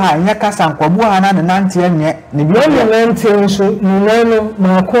obu ha nya kasa nkwabu ha na nante anye ne bi no nante nso no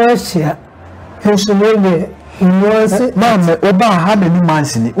ma ko ahia nso ne mami oba ha many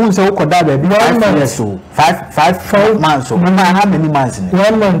months ni unse ukoda baby 5 years so 5 months so oba ha many months ni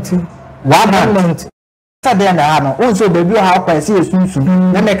 1 month 1 month Saturday na ha no unse baby ha kwa se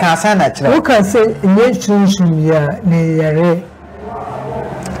sunsun na me ka san na kire o ka se nye sunsun ya ne yare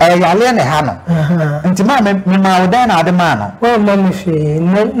yale ne ha no nti ma oda na ade ma no o ma me fe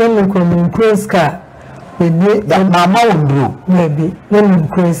na me ko me kreska bebi ma ma wondro bebi na me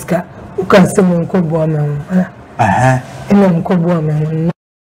kreska o ka se me ko bo ma ina ko bo ma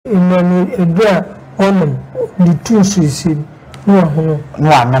ina ni ebia onum di tunsuisi no hono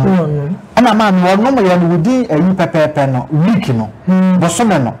no anam ana ma me wono mo ya no wudi ayi pepepe no week no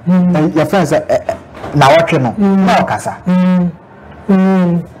bosome no ya friends na watwe no na okasa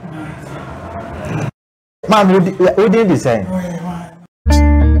ma we did the same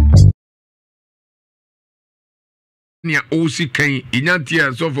nia osi kan inyanti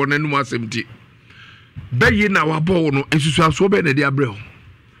Osofo nanum asemti bayi na wabo no esusu aso be na di abrɛ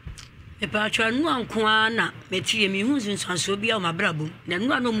e pa atwa nu anko ana metie mi hu nsanso bia o mabrabo na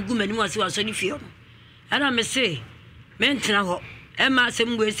nu ana omugu mani wase waso ni fie no ana me se me ntena ho e ma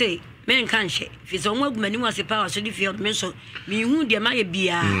asem go se me nka nhye fi so nwa gu mani wase pa waso ni fie me so mi hu de ma ye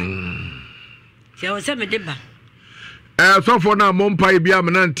bia se o se me de ba Osofo na mompa bia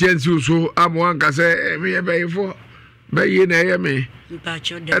me na ntiansi so amo anka se me ye bayifo bayi na ye me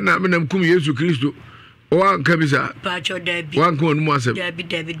mpacho de na me nam kum Yesu Kristo o anka bisa mpacho de bi wanka onu asem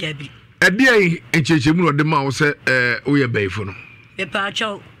Dabi edi echechemu no de ma wo se o ye bayifo no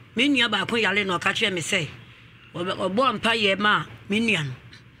mpacho me nua ba ko yale no ka kire me se obo mpa ye ma me nua no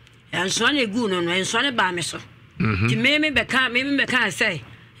enso na egu no enso na ba me so ti me beka se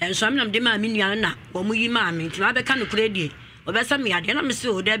enso am nam de ma me nua na wo mu yi ma me ti ma beka no kure die obesa me ade na me se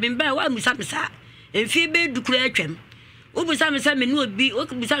o da bi mba wa musa mesa enfi be dukura atwam obusa me se me no obi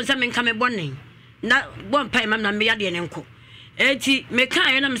obusa me se me nka me bɔne na bɔ mpa imam na me yade ne nko eti me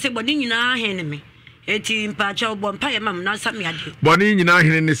kan na me se bɔne nyina hene me eti mpa cha bɔ mpa imam na sa me yade bɔne nyina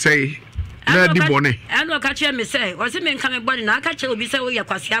hene ne sei na di bɔne ano ka che me se o se me nka me bɔne na aka che obi se wo ye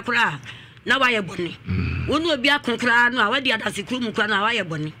kwase akora na wa ye bɔne wonu obi akonkra no a wadi adase kru mu kra na wa ye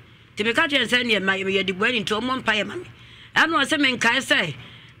bɔne ti me ka che se ne me ye di bɔne nti o mo mpa imam ano o se me nka se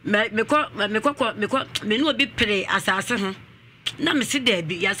me no obi pere asase ho na me se da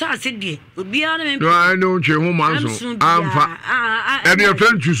bi ya sa ase die obi ara me no no nche ho manso amfa ene ye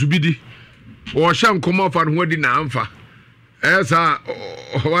friend chusu bidi wo hye nkomo fa no di na amfa esa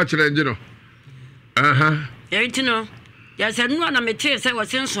wa kire nje no no ya se no na me tie se wo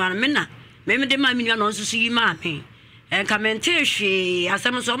senso an me na me de ma me nua no nsusu yi ma me enka me ntie hwe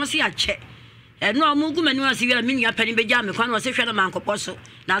asem so mo se ache eno amugu mani wase wi me nua pani beja me kwan wo se hwe na mankopɔ so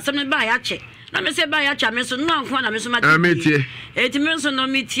na asem ne ba ya che na me se ba ya cha me so no anko na me so ma tie eti me so no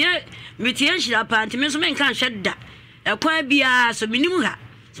me tie hira pa enti me so me nka hwe da ekwan bia so minim ha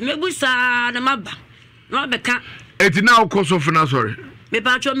so me busa na maba no beka eti na Osofo na sorry me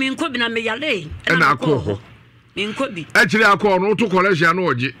pa cho me nko bi na me yale na akɔ me nko bi akire akɔ no to collection na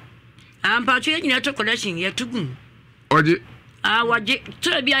oje ampa cho nyina to collection ye tugu oje waje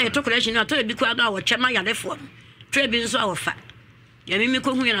to bi aye to collection na to bi kwa ga wo chema yale fo to bi nso awofa ya mimi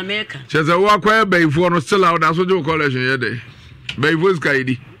ko hu na America cheza wa kwa bayifo no still out aso jo collection ye dey bayifo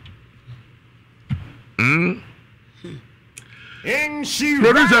skaidi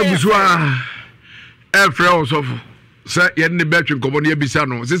producer busua efre Osofo se ye ne betwe nkomo ne bisa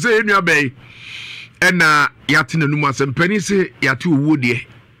no se enua bay ena yate nanum asempani se yate owo de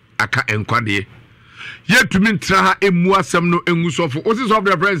aka enkwade yetumi ntra ha emu asem no engu Sofo o se Sofo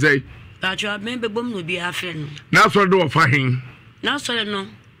the friends say patwa me bebom no bi afre no na so do fa hin na so no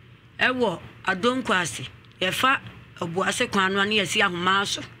ewo adonko ase ye fa obu ase kwan no na ye si ahoma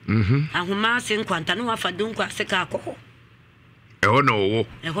so ahoma ase nkwanta no wafa donko ase ka akoko eho na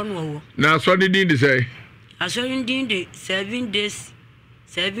owo na so di din say aso din de 7 days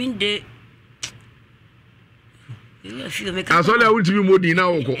 7 day aso le ultimi modi na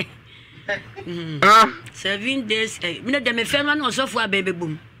woko 7 days me de me fema na Osofo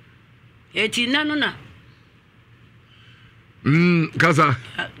abebebum eti na no na kasa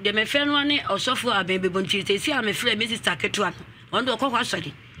de me fema na Osofo abebebum ti si am frɛ me sister ketua on do kokwa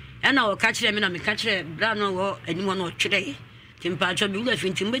sori ɛna o ka kire me na me ka kire bra no wo animo no twere timpa cho bi wo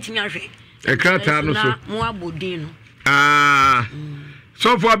afinti mbetimi ahwe ekrata no so mo abodin no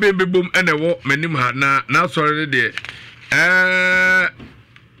so far be bom ene wo manim ha na sorry de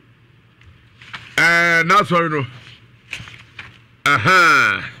na sorry no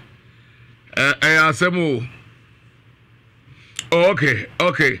asemo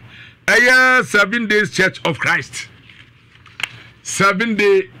okay 7 days Church of Christ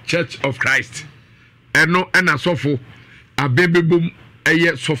 7-day Church of Christ eno ena sofo abebebom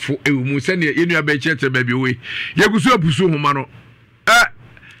eye sofo ewumu se ne yenu abe chete baby we yegusu apusu homa no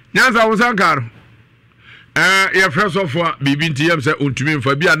nyanza wo sankaro ye fresh sofo bibi ntiyam se ontumi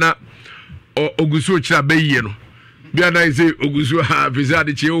mfa bia na ogusu kira bayiye no bia na ise ogusu ha visa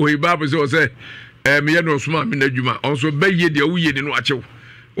de che o he bible se me ye no suma me na djuma onso bayiye de wuye de no achew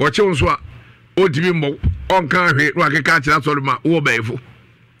wo chew nso a odimi mbo onka hwe no akeka kira soluma wo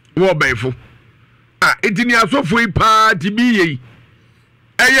bayefo etini asofo yi pa ti bi yi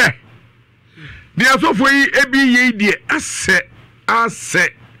eye ni asofo yi ebi yi die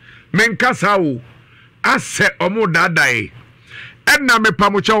ase menkasa wo ase omo dadai enna me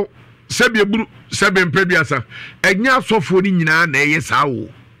pamocho sebe buru sebe mpeduasa enya asofo ni nyina na eye sawo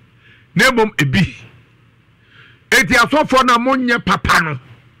nebom ebi eti asofo na monye papa no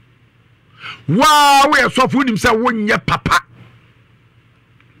wa we asofo nim se wonye papa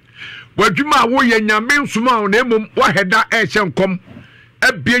wadwuma wo ye nyame nsoma na emom wa heda e hyenkom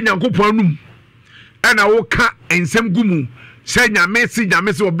abie nyankopon anum ena wo ka ensem gumu se nyame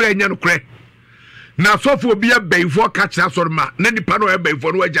si obra nya no kre na sofo bia baifo ka kira sorma na nipa no e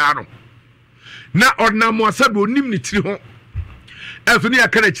baifo no agya no na ordinamo asado onim ni tiri ho eso ne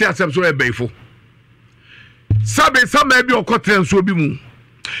yakara kira asem so e baifo sabe sama bi okotre nso bi mu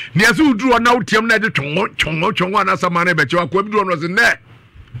ne aso uduru na wotiam na de twonwo na sama na be kyewa ko bi do no se ne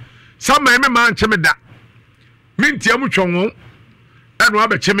sama me ma nche me da mintiam twonwo eno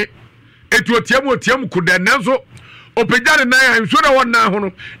abekye etu otiam kuda nanso opejare na ya nso na wona ho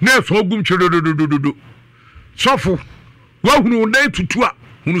no na eso ogum twedodododo sofo wa hunu na etutu a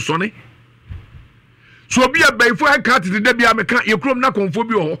hunu sone so bi abaifo akati de bia meka yekrom na konfo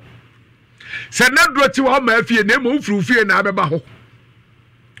bi ho se na dochi wa ma afie na mo furufie na abeba ho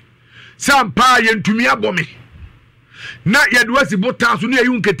sampa yentumi abome na yedwasi botaso na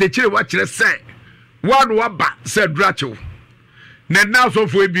yun ketekire wa kire se wanu waba se drachew na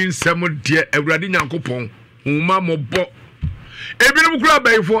sofo ebi nsem de awurade nyankopon uma mobo ebinom kura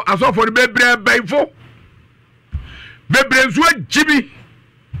baifo asofo de bebre baifo bebre nso agibi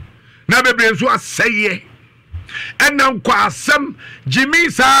na bebre nso aseye ena nkwa asem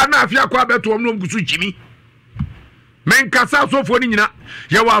jimi sa na afia kwa beto omnom gusu jimi menkasa asofo ni nyina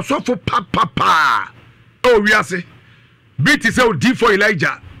ye wa asofo papa o wiase biti se odi for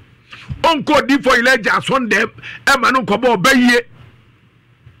Elijah onko di for Elijah sonde e ma no nkobo bayiye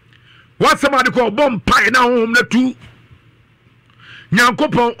wasema de ko bom pai na hom na tu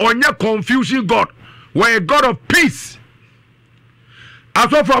nyankopon onye confusing God we a God of peace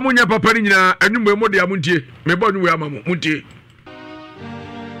asofo amunya papa ni nyina anwumwe mo de amuntie me bo nwu amamu muntie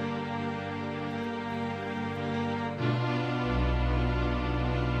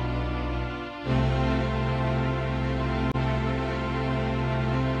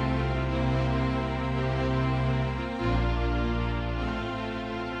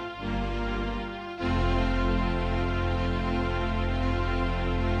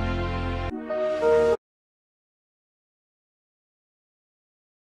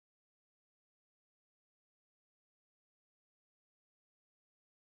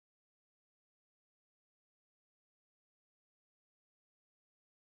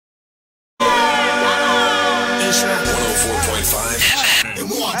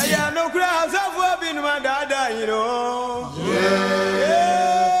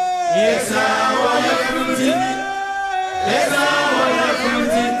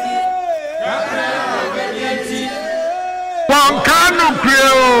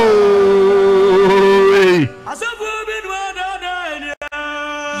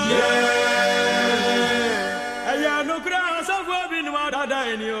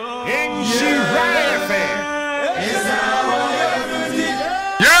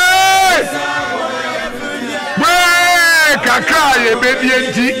Kakaye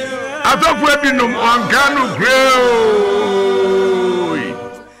bedienti atofo ebinom ankanu greo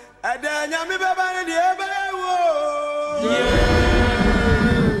adanya mi baba ne de ebewo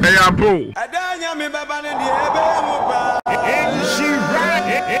eyampo adanya mi baba ne de ebewo ba inshira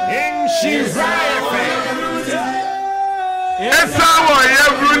esawo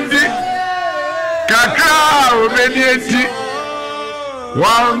yevrundi kakao bedienti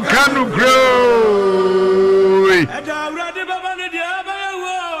One can grow.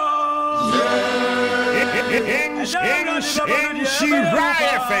 In she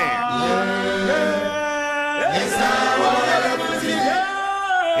riot fan.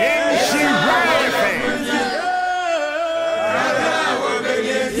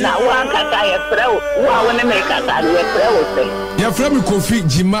 Na wa kaka ya frɛ wa wona me kaka ya frɛ wo sɛ ya frɛ me Kofi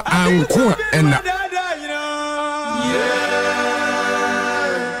Jima anko ɛna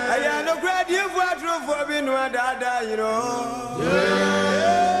aya no grade you for true for be no dada you know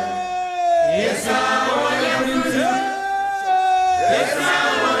yes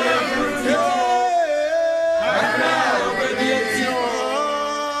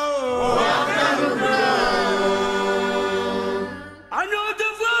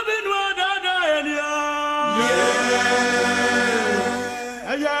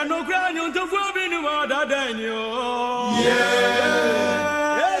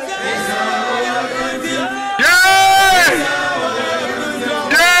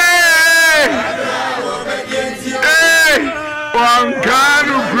one can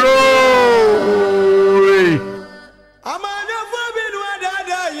glory. I'm on the forbidden one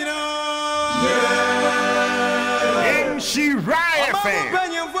dada, you know. In she riot fan.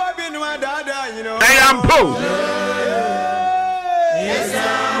 I am Poe.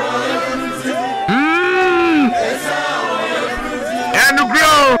 And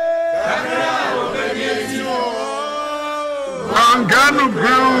grow. One can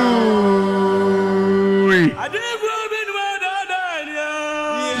glory.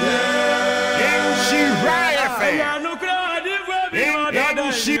 In she riot fan.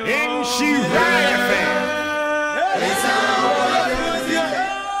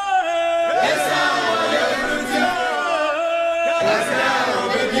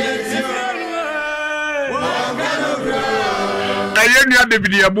 Aye nua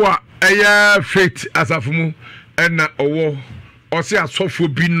David Yeboa aye faith asafumu ena owo ose asofo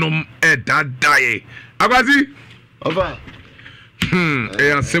binom edadae agwazi over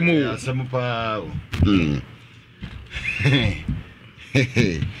asemu pa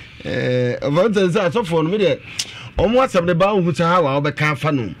Avanta za asofo no me de omo asem de ba hu ta ha wa obeka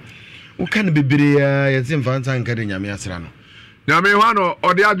fa no wo kan bebere ya yesi mfanta nka de nyame asra no nyame hwa no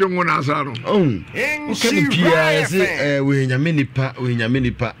ode adwonwo na asra no wo kan pia yesi we nyame nipa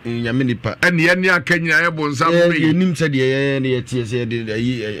ene ye ne akanyina ye bonsam me ye nim se de ye ne ye tie se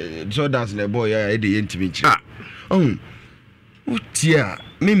de so dance na boy ya de ye ntimi nchi wo tia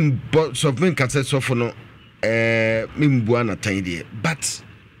me so men ka se sofo no me mbua na tan de but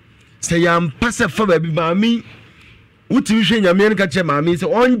say am pass fa ba bi ma mi wuti hwe nyame en ka che ma mi se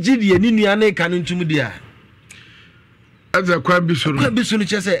onji de ni nua na ka no ntum de a eze kwa bi so no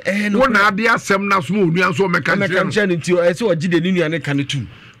che se no wona ade asem na so onua so meka che no ti se oji de ni nua na ka no tum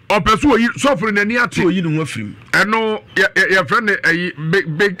opeso oyi sofre na ni ate oyi no ho afrim eno ya friend ayi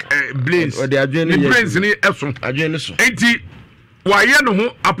big blaze o de adwene ni brains ni eso adwene so enti wa ye no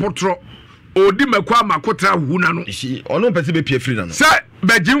ho apotro odi makwa makotra huna no ono pese be pie free na no se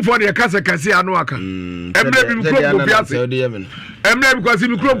bejimfo de kase anu aka emre bi mikro ko piase emre bi kwasi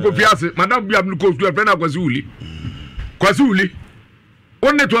mikro ko piase madam bi am ko stu friend akwasi uli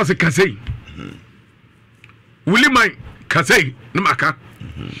onne to ase kase uli man kase no maka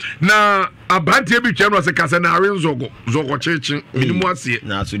na abante bi twa no ase kase na awen zogo cheche minimu ase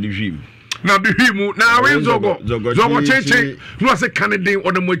na so di hwim na bihimu na awen zogo cheche no ase kaneden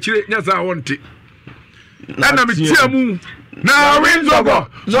odamachire nyasa wonte na mitiamu na awen zogo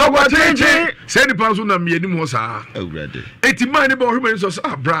cheche se ni panso na mianim ho saa awurade eti man ne ba ohwe so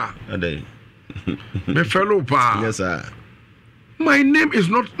bra adai me fellow pa yes sir my name is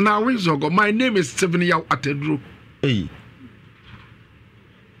not Nawen Zogo, my name is 7 Yaw Atedro. Hey,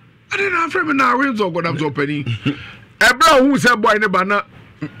 I didn't have friend Nawen Zogo. I'm so penny. Ebra who said boy never na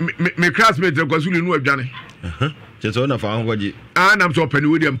me classmate because you know Johnny. Just on a farm waji. And I'm so penny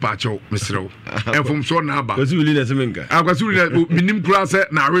William Pacho, Mr. And from so naba. Because you really minka. I was really minim class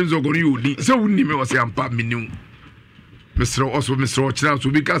Nawen Zogo you. So we need me was a pap minimum. Mr. Also Mr. Charles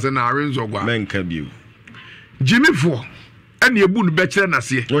will be cast an Nawen Zogo. Men can you. Jimmy for. And you boon betcher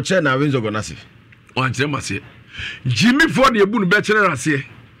nasi. What chair now wins or nasi? One time I say Jimmy for the boon betcher nasi.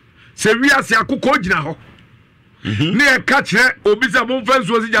 Say we are say a cook now. Near catch her, Obisa Monfans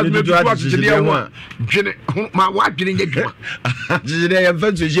was just made to watch the my wife didn't get one. I am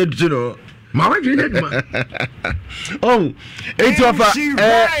fancy yet to know. My wife didn't. Oh, it's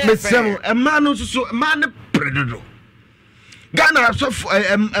offer a man also a man predator. Ghana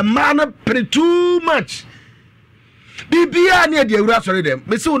a man pretty too much. bibia ne de awura sori dem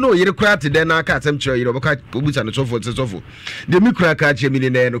me se wo no yere kura te den na aka atem kire yere baka obusa ne sofo de mi kura ka kire mi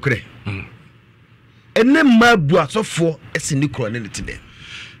ne no kure ene ma bu asofo ese ni kura ne te den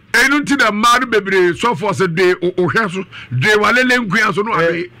enu ti da ma no bebre sofo se de o hweso de walele nkua so no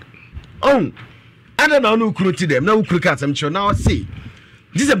abe ana na no kuro ti dem na wo kuro ka atem kire na o se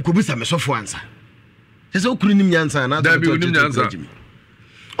disem ko busa me sofo ansa se o kuro nim nyansa na da bi nim nyansa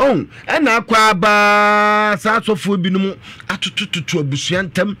ena akwa ba sa sofo binum atututu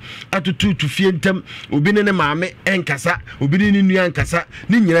abusuantam atututu fientam obi ne maame enkasa obi ne nua enkasa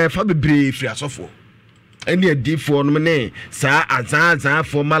ne nyina fa bebre firi asofo ene adifo no ne sa azan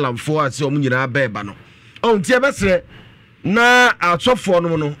fo malamfo ase om nyina ba eba no tie besre na asofo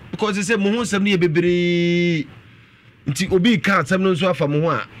no because say mo ho nsem ne bebre nti obi ka atam no nso afa mo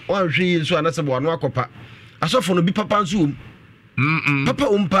ho a wanhwe nso anase bo ano akopa asofo no bi papa nso papa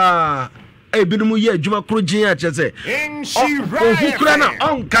umpa binumu ye adwuma krogin a chese ohukura na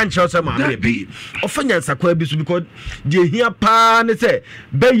on kan chese ma me bi ofanya nsakwa bi so because je hia pa ne se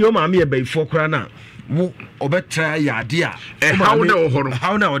be yo ma me ye be fo kura na wo obetra ya ade a how na ohoro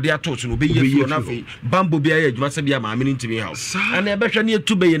how na ode ato so no be ye fo na fe bambo bia ye adwuma se bia ma me ntimi house ana be hwa ne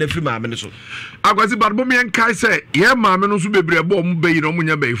etu be ye na firi ma me so agwazi barbo me enkai se ye ma me no so bebre bo mu be yi no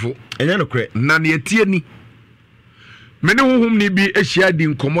munya be fo enya no kre na ne etie ni mene honhom ni bi ehia di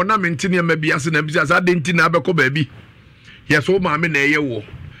nkomo na mentene ma bi ase na bi asa de nti na abekọ ba bi yeso maame na eye wo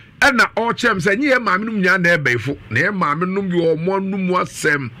ena o chem se nye maame num nya na ebeifo na ye maame num bi o mo num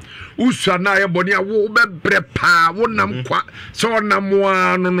asem usua na ye boni awo bebre pa wo nam kwa so na mo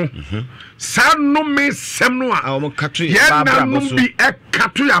anu no sa no me sem no a o katu ye na num bi e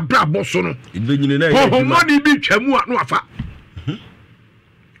katu ya bra boso no ibenyine na ye honhom ni bi twamu a no afa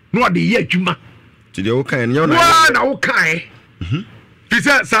no de ye adwuma ti de wo kan nya na wo kan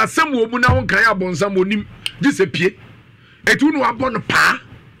fisa sa sem wo mu na wo kan abonsam onim gise pie etu no abon pa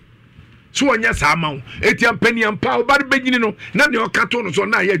so onya sa ma wo eti ampani ampa wo bar begini no na ne okato no so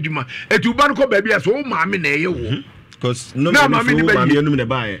na ya adwuma etu bar ko ba bia so wo maame na eye wo because no maame enum ne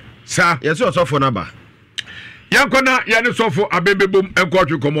ba ye sa ye so osofo na ba yankona ya ne sofo abebebom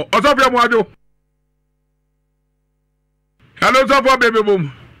enkotwe komo osofo ya mo ajo hello sofo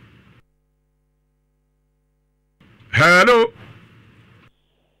abebebom. Hello.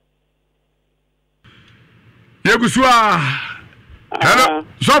 Yegusua. Hello.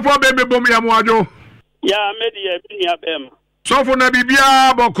 Sofo bebe bom ya muajo. Ya medi ya binia bem. Sofo na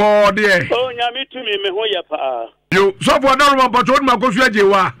bibia boko de. Oh nyame tumi me ho ye pa. Yo, sofo na no patrol ma kosu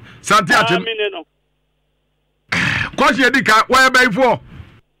ajewa. Santi atim. Amine no. Kwashi edika wa ebe ifo.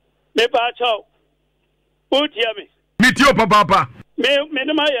 Me pa chaw. Utia me. Mitio papa. Me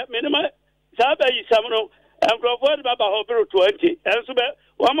ne ma sabe yi samno. Enkrofo de baba hobro 20 enso be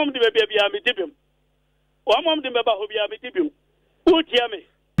wamom de bebia bia me dibim wamom de baba hobia me dibim utia me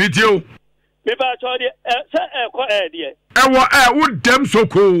mitio me ba chode se ko de ewo udem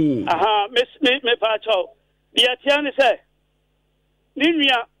soko aha me pa cho dia tia ne se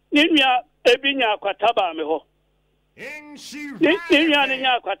ninua ebinya kwataba me ho ninua ne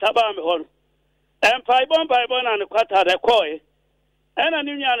nya kwataba me ho empai bon na ne kwata de koe ena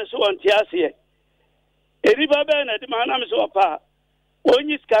ninua ne so onti ase Eriba be na di mana mi so pa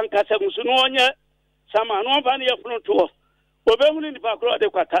onyi skan kasa musu no onye sama no fa ne yefunu to obe hu ni pa kro de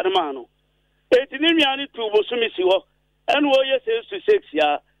kwata ma no etini nua ni tu bosu mi si ho enu oye 6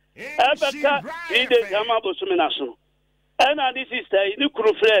 ya ebeka 3 days ama bosu mi na so ena di sister ni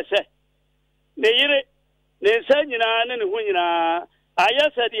kuru frese ne yire ne nsa nyina ne hu nyina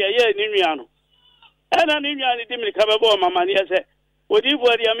ayesa de ye ni nua no ena ni nua ni di mi ka be bo mama ne yese odi bo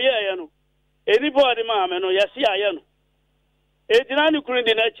de am ye no anybody ma no yesi aye no edina ni kuru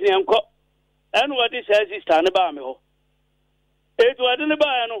di na chiri enko enu wadi say sister ne ba me ho edu wadi ne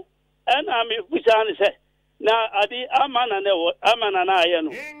ba no ena me fusa ne se na adi amana na aye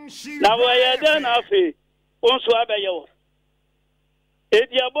no na wo ye de na afi onso abaye wo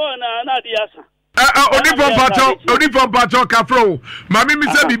edi abo na adi asa Odi from Pacho Kafro. Mami mi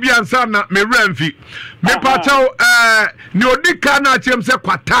se bibi ansa na me remfi. Me Pacho ni odi kana chem se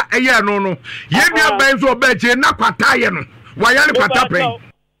kwata eye no no. Ye bia ban so obeche na kwata ye no. Wa ya ni kwata pre.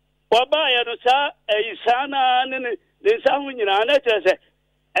 Wa ba ye no sa isana ne sa hu nyina na chese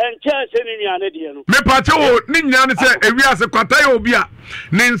enche se ni nyane de no. Me Pacho ni nyane se ewi ase kwata ye obi a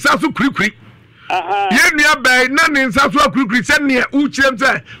ne nsa so kurikuri. Ye nua bai na ne nsa so akurukuri se ne uchirem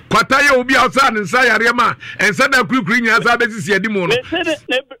se kwata ye obi a osa ne nsa yare ma ensa da akurukuri nya sa besisi adimu no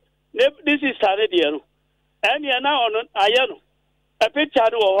ne this is started here no eni na ono aye no a picture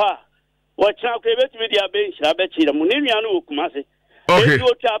do wo ha wo kira ko ebetimi dia be nhira be kire mu ne nua no okuma se okay e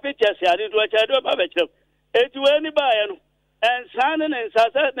do tia picture se ade do kira do ba be kire Etu any buyer no. And son and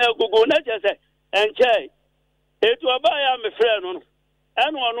Sasa na gugu na just and chai. Etu a buyer me friend no.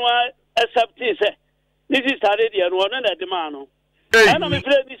 And one accept this. This is started and one at the man. And I'm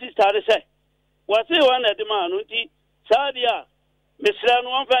afraid this is started say. Was the one at the man? Sadia, Miss Ran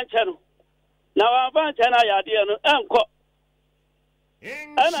one fan channel. Now I'm fan channel idea and co.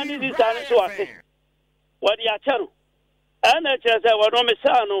 And I need this time to say. What the channel? And I just say, what no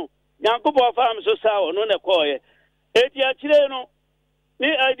Missano, Yankubo farms so sour, no Necoy. Etia Chileno, the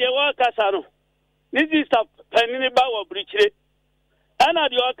idea was Casano. This is the penny bow of breach. And I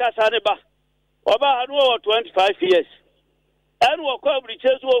do a Casaneba. About 25 years. And what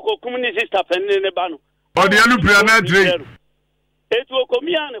breaches will community stuff and in the ban. Or the Anupiana. It will come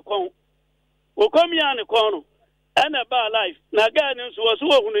here on the corner. Will come here on the corner. And about life. Naganis was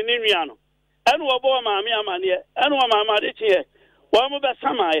woven in Indiano. And what boy, mammy, and what mamma did here. One of the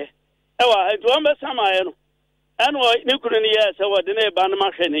Samay. Oh, I do remember Samay. And what you couldn't hear, so what the neighbor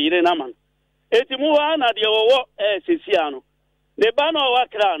machine in Naman. It's more on at your walk as Siciano. The Bano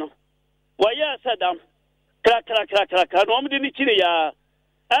Wacrano. Why, yes, Adam. Crack, no, didn't ya.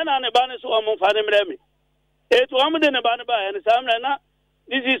 And on the banners of Monfadem Remy. It's one within a banner by and Samana.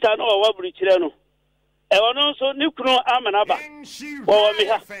 This is an over Chileno. I want also Nucro Amanaba. Or me.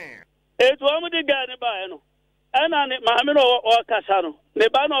 It's one with the guy by no. And on it, Mamino or Casano. The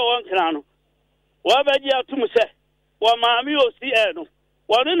Bano or Crano. What about you to me say? What Mammy or Siano?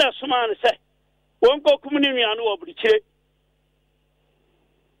 What in a Suman say? Won't go community over the chile.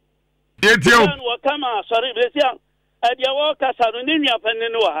 Come on, sorry, bless you. At your walk as I don't need me up and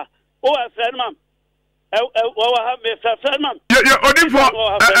Noah. Oh, a friend, ma'am. Oh, I have a friend, ma'am. Yeah,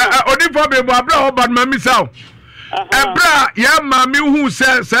 only for me, but Mammy Sow. And bra, young mammy who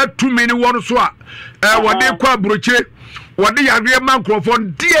says too many one swap. What they call broche, what they are real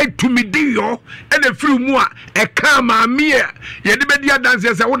microphone, dear to me, dear, and a few more, a calm, mere. Yet the media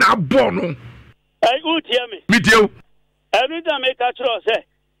dancers I want to born. I would hear me. Me too. Every time I catch her, say.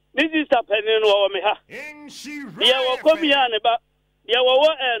 This is happening over me. Ya will come here and about ya will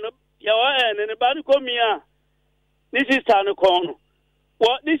and about to come here. This is Tano Corner.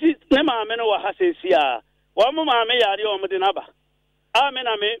 What this is the mamma or Hasses here. One mamma may add your Medinaba. Amen,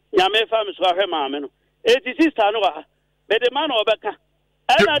 Yame farms for her mamma. It is Tanoa, but the man of Becca.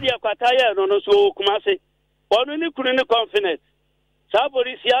 And Adia Quataya no so Kumasi. One only couldn't confidence.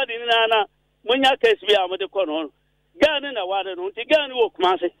 Somebody said in Nana, Munya Kesbia with the corner. Gan in a water, don't you gan walk,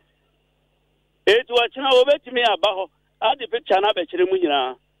 Massey? It was over to me about how the picture of a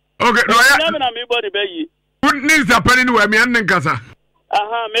Chirimuna. Okay, no, I am a body baby. What needs happening where me and Casa?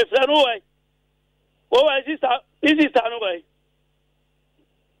 Aha, Miss Ranaway. Oh, this is Tanaway.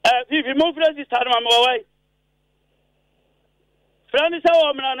 If you move this time, I'm away. Friend is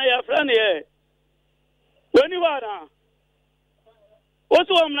our man, friend here. When you are now, what's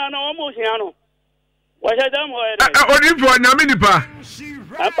one man almost here? What I done only for Naminipa.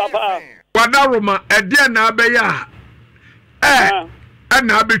 Papa. Wadaruma, a dear Nabeya. And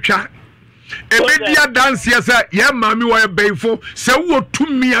Nabicha. A media dance, yes, sir. Yeah, mammy, were bayful. So what to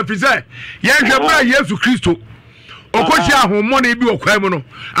me, if he said, yes, yes, to Christo. Of course, you have money be a criminal.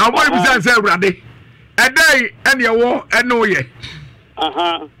 I want to say, Raddy. A day, and your war, and no ye.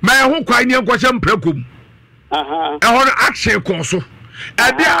 My whole quite question, Precum. I action course.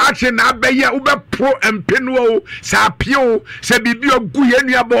 And the action I be ya ube pro and penwo sapio se bibio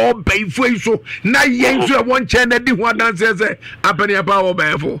guye abo bay so na yenso one channel di one dances apani apa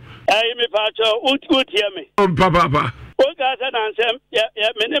obefo me pacho ut hear me papa o ga say ansem ya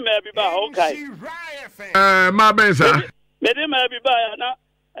me ne ma bi ba okay ma bensa me ne ma bi ba na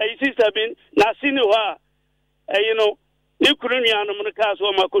sister bin na sini ho you know ni kunu nua no mun ka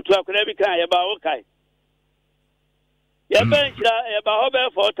so makotu akora bi kan ya ba okay. Ya bench about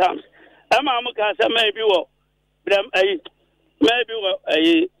 4 times. Emma Mukasa maybe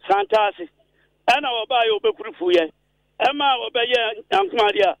a fantasy. And I will buy your book for you. Emma will buy Uncle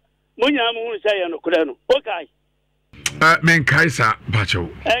Maria. Munya Moon say no Kurano. Okay. Men Kaisa, Pacho.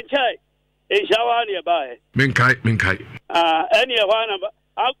 And Chai, a Shawani by Minkai. Any one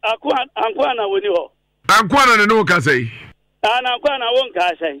Anquana with you. Anquana no Casay. And Anquana won't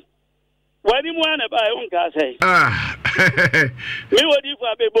say. When you want to buy one car say, me what if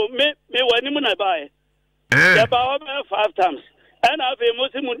I be me when you want to buy about 5 times. And I've a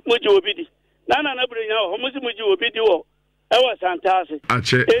Muslim Mujubidi. Nana bring out Muslim Mujubidi. I was fantastic.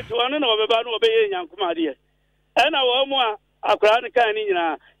 It's one of about obeying young Kumadia. And I want more a crown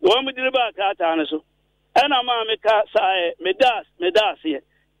canina, one with the back at Anaso. And I'm a say, Medas here.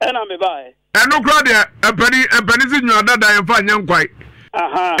 And I'm a buy. And no crowd, a penny in your dad, I am fine, young quite.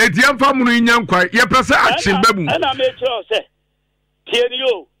 Etiam famunu nyankwa ye pese action babu na me tro se tieni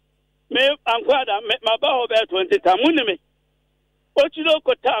yo me ankwada ma ba ho be 20 ta munime o chiro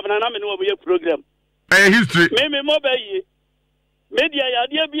ko tab na me no ye program history me mo be yi media ya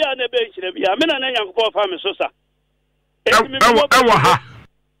de bia na be chire bia me na nyankwa fa me so sa ewo ha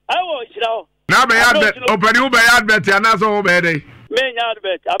awo chira ho na be ya opani u be ya bet ana so u be dey me nya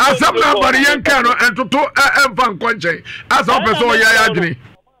bet asam na bari yanka no entoto emfa nkonche asa opeso ya adwene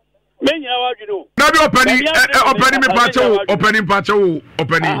me nya wa adwene na bi opani me pache wo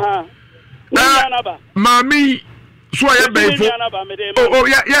opani mami so ya beifo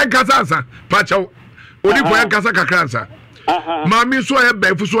ya nkasa pache odi fo ya nkasa kakransa mami so ya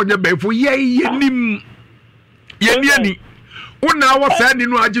beifo so nya beifo ye nim ye ni una wo sa ni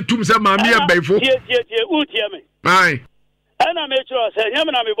no agitum se mami ya beifo tie utie me ai ana me tro se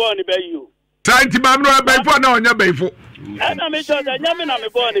nyame na me bo ni bayi Santi mam no beifo na onya beifo ana me tro se nyame na me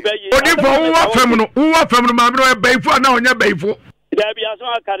bo ni bayi odi fo wo fam no mam no beifo na onya beifo da bi aso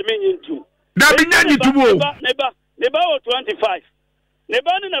academy nyintu da bi nya nyitubo ne ba o 25 ne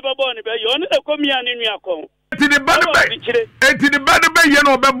ba ni na ba bo ni bayi oni e komia ni nua kon enti ne ba no be ye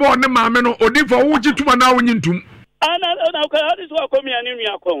no be bo ne mam no odi fo wo gituma na wo nyintum ana ko hadi so komia ni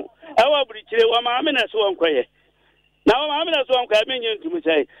nua kon e wa burichire wa mam na so wonkoye na ma me na so anka me nyen tum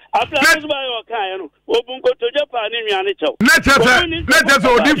sei after so ba yo kan no obun ko to japa ni nwane chew na chese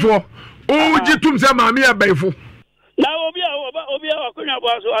odifo o gitum se ma me abaifo na obi a akonya bo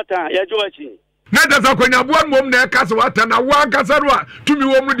so ata ya jo achi na chese akonya bo mom na ka so ata na wa kasa ro a tumi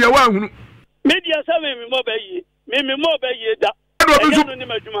wo mu de wa hunu media sa me mo ba yi me mo ba yi da no bi su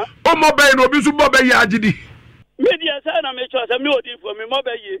o mo ba yi no bi su bo ba yi agidi media sa na me cho sa me odifo me mo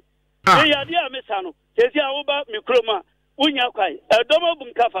ba yi e ya dia me sa no kesi awoba mikroma unya kwai edomo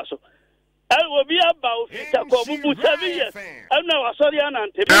bunkafa so obi aba ofita ko bubu 7 years ana wasori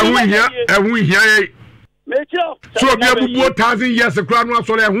anante ehun hia ye mecho so obi abubu 1000 years kra no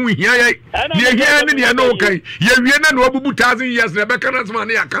asori ehun hia ye ne hia ne ne no kai ye wie na no abubu 1000 years na be kana sma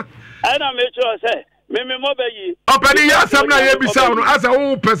ne yaka ana mecho se me mo be yi opani ya sam na ye bisa no asa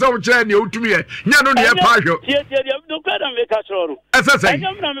wo pesa wo kire ne otumi ye nya no ne ye pa hwo tie do kwa da me ka choro no esese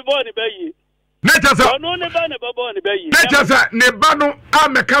anya na me bo ne be yi Netasa no ne ba ne babo ne bayi Netasa ne ba no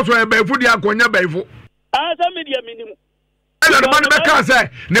ameka so e baifu di akonya baifu asa me dia minimu ana ne ba ne beka se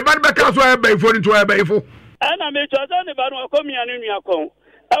ne ba ne beka so e baifu ni to e baifu ana me to asa ne ba no akomia ne nua kon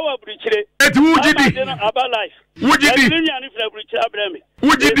awa burichire eti wujidi aba life wujidi ne nua ne fra burichire abrame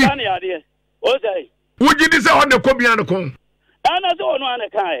wujidi ana ya de o sai wujidi se on ne komia ne kon ana so onu ane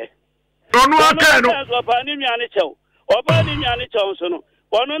kan e onu aka no so pa ne nua ne chew oba ne nua ne chew so no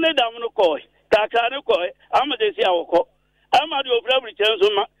onu ne dam no koi kakane ko amade si awoko amade ofra buri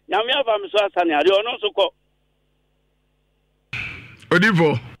chenso ma nyame afa me so asane ade ono so ko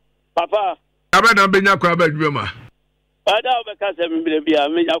odifo papa abeda benya kwa badwe ma ada obeka se me bia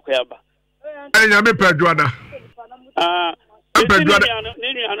menya kwa aba nyame padwada padwada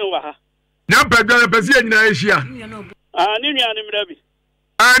ni nua no wa ha nyame padwada pesi anyina ehia ni nua no mrabi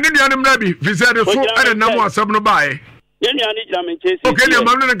ni nua no mrabi fi se de so ade nam asem no bae ni nua ni jira me chesi okay ni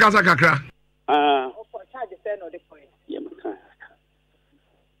mam no kasa kakra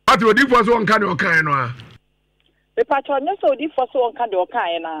Ati odi fo so onka de okan no a. Me pacho nyo so odi fo so onka de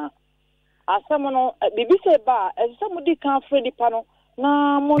okan na. Asem no bibi se ba, asem di kan fredi pa no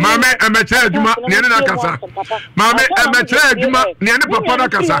na mo. Mame emeche aduma ne ne na kasa. Mame emeche aduma ne ne papa na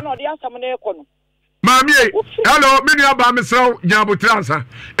kasa. Mami, hello, me nua ba me sew nyabo transa.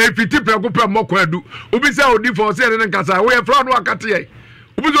 Efiti pe ko pe moko adu. Obi se odi fo se ne ne kasa. We fra no akate ye.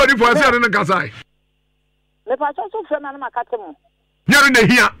 Obi se odi fo se ne ne kasa. Le pacho so fra na makate mo. Nyare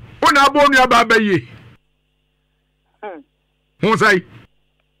ne hia. Ona abo nua ba ba ye. Who say?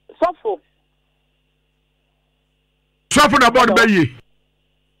 Sofo. Sofo na board ba ye.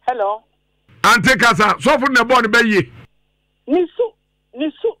 Hello. Ante kasa, sofo na board ba ye. Nisu.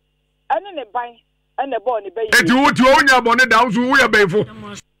 Ane ne ban. Ane board ba ye. Eti wo ti onya bone da wo wo ya baifo.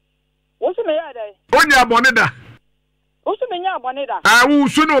 Wo se me ya dai. Onya bone da. Wo se me nya bone da. Ah wo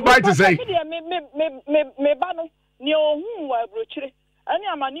su no ba ti say. Me ba no ni ohun wa brochire. Ane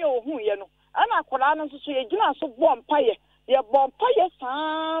amani ohun ye no. Ana akola no so ye gina so bo mpaye. Ye bo mpaye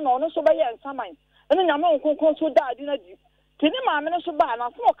saa no no so ba ye nsaman. Ane nyama onkonkon so da adi na di. Tini maame no so ba na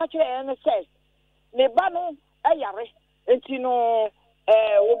so o ka kire ene say. Ne ba no ayare. Enti no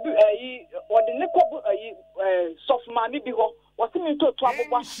obi odi ne ko sofma ni bi ho. Wasi mi to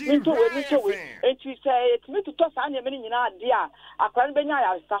abogba, mi to we. Enti say etimi to sa anya me nyina ade a akwara no benya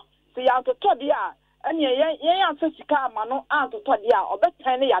yaresa. Se ya to de a ene yen ansa sika ama no anto to de a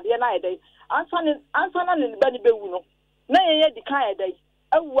obetan ne yade na ede. Ansa na ne ba ni bewu no. na yɛyɛ di kan ɛda yi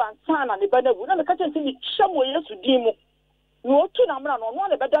awu ansa na ne ba na wu na meka kyerɛ sɛ ne kyɛm wɔ Yesu din mu na otu na mra no no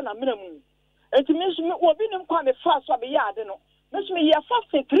na bɛda na mra mu enti me nso obi nim kwa me fa so abɛyɛ ade no me nso me yɛ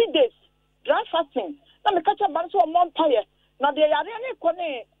fasting 3 days dry fasting na meka kyerɛ ba nso ɔmmɔ mpaeɛ na de yare ne kɔ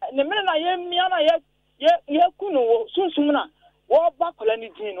ne mra na yɛ mmia na yɛ ku no wɔ sunsum na wɔba kola ne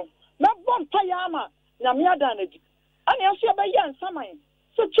din no na bɔ mpaeɛ ama nyame ada na di ana yɛso yɛbɛyɛ nsaman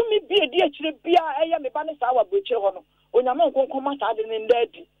so tumi bie di akyire bia ɛyɛ me ba ne saa wa brokyire hɔ no onyame nkonkoma saa de ne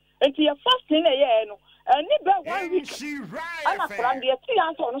ndadi enti yɛ fasting na yɛ no ani ba 1 week ana koran de yɛti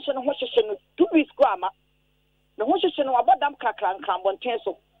ansa ɔno so ne ho hyehye no 2 weeks ko ama ne ho hyehye no abɔdam kakra nkranbɔnten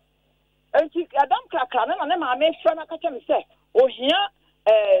so enti adam kakra na ne maame fra na kacha me sɛ ohia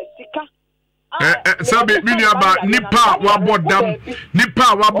sika sabe miniaba nipa wabodam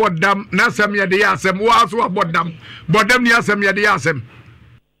na asem ye de asem wa so wabodam bodam ni asem ye de asem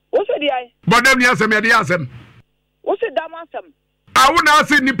wo se di ai bodam ni asem ye de asem wo se dam asem awu na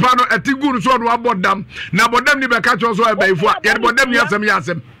ase nipa no etiguru so no wabodam na bodam ni be ka cho so ebaifo ye bodam ni asem ye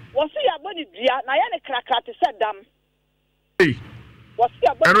asem wo se ya boni dua na ye ne krakra te se dam wo se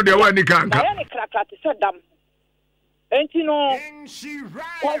ya boni eno de wa ni kanka na ye ne krakra te se dam enti no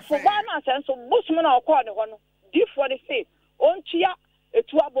konfoba na senso busum na okọ ne ho no D4 de say ontua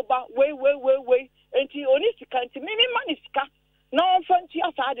etu aboba we enti oni sika enti mi mani sika na onfa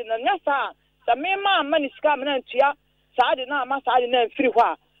ntua saade na nya sa sa me ma mani sika me na ntua saade na ama saade na mfiri hɔ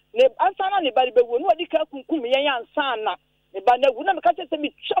a ne ansa na ne bari bewu no odi ka kunkum yen ansa na ne ba na wu na me ka se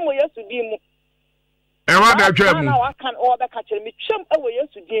mi twam Yesu di mu ewa da twam na wa kan o be ka kire mi twam ewo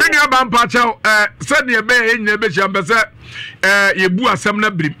Yesu di mu nya ba mpa chew se ne be enya be hia be se yebu asem na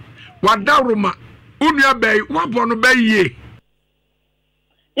brim wadaroma unua be wabɔ no be yie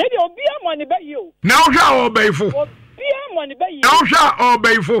ye de obi amone be yie o na wo hwa obaifo obi amone be yie na wo hwa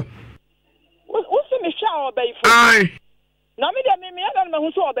obaifo wo se me hwa obaifo ai na me de me ya na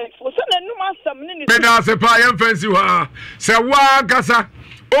me so obaifo se na num asem ne ni me da se pa yem fancy ha se wa kasa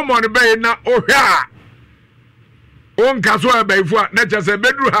o mo ne be na o hwa on kaso obaifo a na che se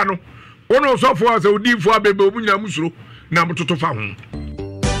beduru ha no wono Osofo se odifo abebe obunya musuro na mtoto fa ho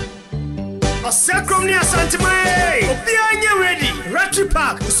Osakrom ni asantimae obi anya ready Ratri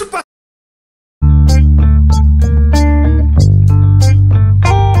Park super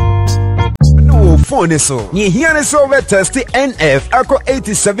phone so ye here so we test NF ako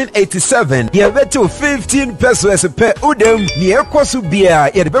 8787 ye beto 15 pesos per udem ni ekoso bia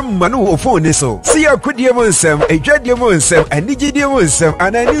ye de bemma no phone so si akodie mo nsem edwadie mo nsem anigidie mo nsem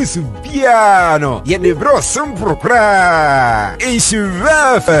anani su bia no ye de bro simpro kra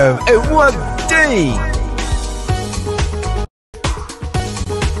insurance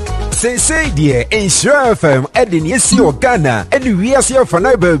day say dear Insure FM edin yesi ogana eni wiase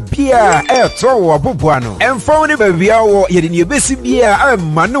afana ba bia eto wo boboano emfo ne ba bia wo yedin yebesi bia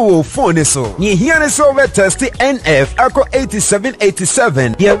amma no wo phone so ye here so we test NF ako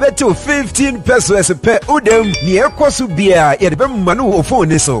 8787 ye beto 15 pesos per udem ni ekoso bia ye de bemma no wo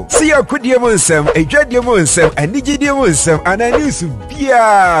phone so si akodie mo nsem edwadie mo nsem anigidie mo nsem anani su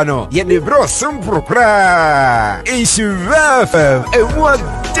bia no ye ne bro simpro kra Insure FM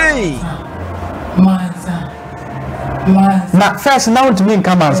day na first now to me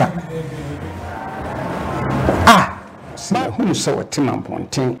come answer na hu so watima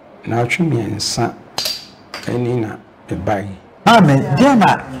ponten na atwemi ensa eni na ebai amen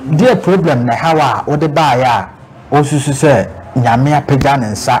dear problem na hawa wo de ba ya osusu se nyame apega ne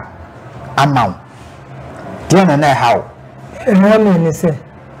nsa amaw dear na hawo amen ni se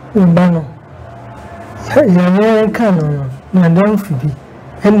ubano ya kanu na dan fibi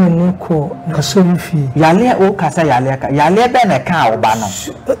eni ko na so fi yale o kasa yale be na ka oba no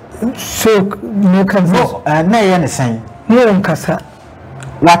so no kan na ye ne sen no kasa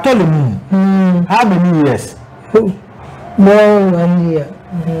watolu mu how many years more 1 year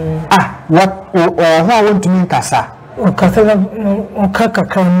what or how want to mean kasa o kasa o kaka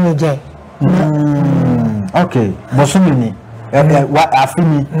kan ni je okay bosumi what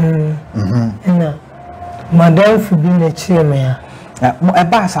afini na madam fi bi na chire me ya e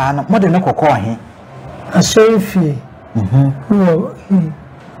ba sa no mo de ne kokko he aso fi no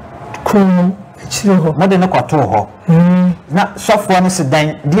ko chire ho mo de ne koto ho na sofo ne se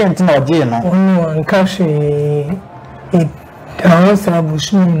dan die enti na oje no ono anka hwe e awasa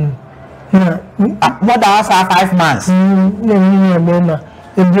bushun na mo da sa 5 months na ni be na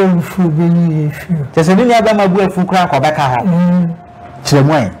e be fu be ni fi je se ni aba ma bu afu kra ko be ka ho chire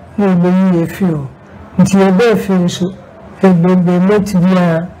mo en na be ni fi o nti e be fi so ebebe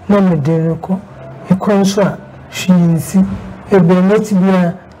metibia na medenko ikonso a hwinsi ebebe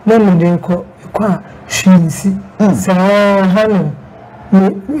metibia na medenko kwa shinsi saa hano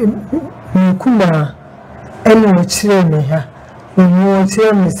kuma eno chire me ha mo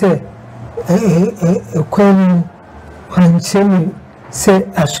chire me se kwani wanchemi se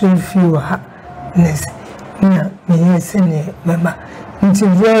asunfi wa ha nes na me se ne mama nti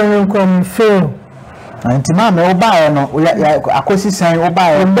vya kwa mfeo nti mama obae no akosi san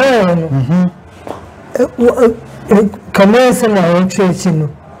obae no kamese na wanchechi no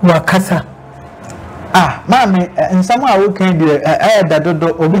wakasa mama nsamo a wo kan bi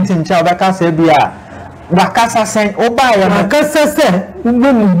dadodo obi tincha obakasa bia wakasa san obae no wakasa se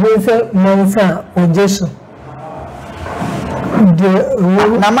ugbe mu se mansa ojeso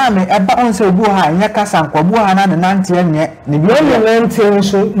na mama eba onse obu ha nya kasa nkwabu ha na nante enye ne bi nante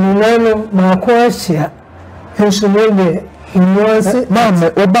nso no na ko ahia nso ne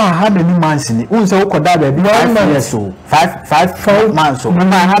mama oba ha many months ni unse ukoda ba bi 5 years so 5 months so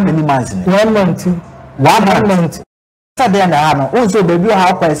oba ha many months ni 1 month 1 month sada na ha no unse ba bi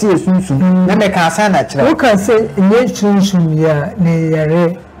ha kwa se esunsun na me ka san na kire o ka se nye sunsun ya ne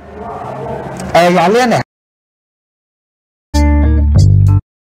yare yale na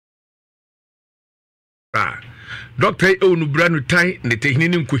Doctor Onu Branu Tai ne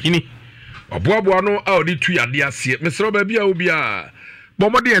tehnini nkuhini oboaboa no a odi tu yade ase mesro ba bia obi a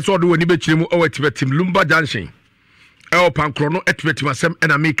bomode enso do wani bekiremu o watibetim Lumba Junction pankro no etibetim asem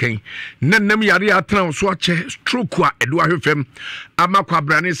ena mekan nannam yare atran so ache stroke a edo ahwefem amakwa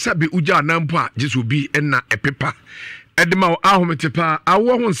brane sabe uja nampo a jesu bi ena epepa edema ahometepa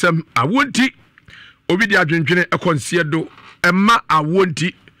awo ho nsem awonti obi di adwendwene ekonsie do emma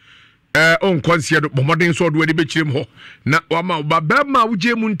awonti onkonsie do bomodin so do wani bekirem ho na wama obabema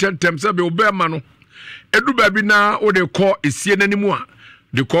wuje mu ntentem sabe obema no edu ba bi na wo de ko esie nanimu a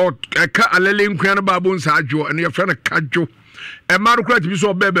de ko eka alele nkwan na babo nsa adwo eno ye fra na kadwo emaru kra tibi so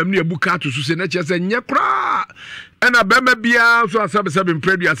obeba mu ebuka to so se na chese nye kra ena bema bia so asabe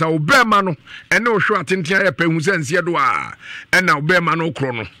mpredua sa obema no ene wo hwo atenten ya pahu sensie do a ena obema no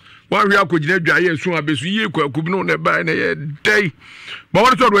kro no wa hwe akogina dwaye esu abesu ye kwakubi no na ba na ye day but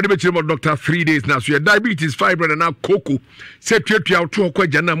what sort we be chire doctor 3 days now so your diabetes fibroid na koko se tuatua to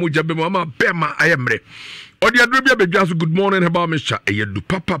okwaja na moja be mama bema ayemre odi adro bia bedwa so good morning about Mr. Eyedu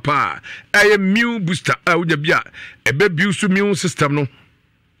papa immune booster unya bia ebe build immune system no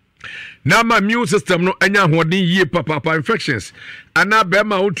na ma immune system no anya hoden yie papa infections ana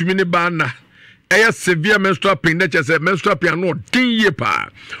bema otumi ne ba na severe menstrual pain that is menstrual pain no din ye pa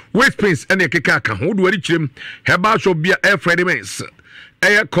waist pains ene keka ka ho do wari kirem heba so bia air fragments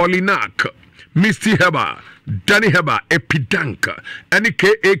Colinac Misty Heba Danny Heba Epidank ene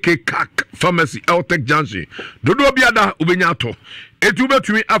KAK Kak Pharmacy Eltec Junction dodo bia da ubenyato etu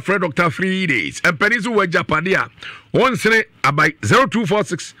betumi afre doctor 3 days and penisu we japadia one sene abai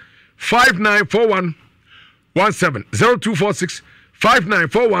 0246 594117 0246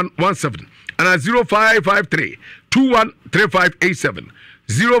 594117 and 0553 213587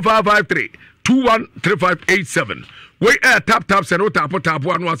 0553 213587 we tap send tap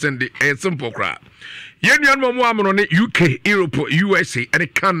one was send a simple crap yen mo amono ne UK Europe USA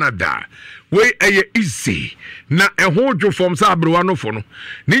and Canada we easy na ho dwo form sa abrewa no fo no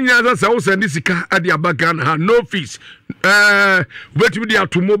ni nya sa wo send sika ade abagan ha no fees wetimi dia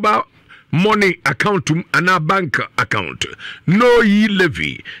to mobile money account and a bank account no ye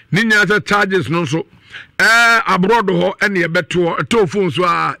levy ninya charges no so abroad ho ene beto to phone so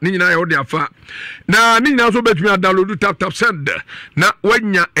a ninya ya ode afa na ninya so betumi download tap send na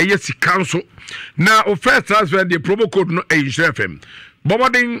wanya sika so na o first transfer the promo code no FM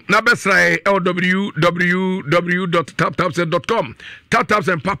bomodin na besrai www.taptapsend.com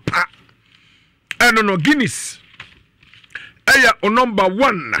taptapsend papa no Guinness o number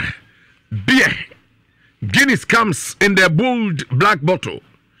 1 beer Guinness comes in the bold black bottle.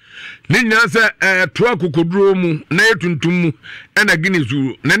 Ninya say twa kokodro mu na etuntum mu na Guinness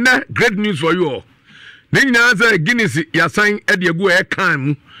ru. Nana great news for you all. Ninya say Guinness yasan e de egu e kan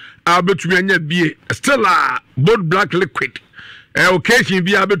mu abetumi anya bie still bold black liquid. Occasion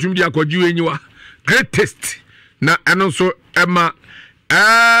bia abetumi dia kwaji enyiwa. Great taste. Na eno so ema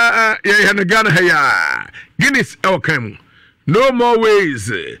ya Ghana ya Guinness e kan mu. No more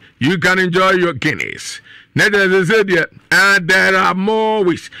ways you can enjoy your Guinness. Neither there are more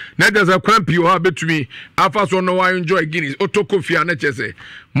ways. Neither a cramp you have between. I first want to enjoy Guinness. Otokofi anechese.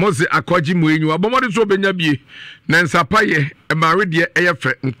 Mose akwaji muenyu. Abomadi so benyabi. Nansa paye. Maridi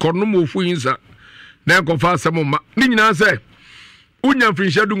eyefe. Nkonomu fuinsa. Na konfa samoma. Ninyina se. Unya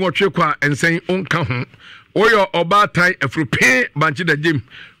mfrinsha du ngotwe kwa ensen onka ho. Oyo oba tai efrupe banchi da jim.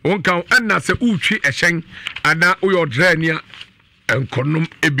 Onka enna se utwi ehyen ana oyo drania enkonum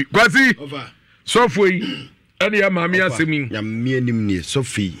ebi. Kwasi. Over. Sofo yi ene ya maami asemi ya me anim ne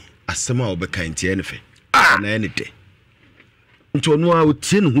Sofi asema obeka ntie ne fe na ene de nto no a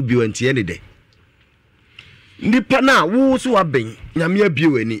otie ne hu bi wantie ne de nipa na wo so waben nyame abie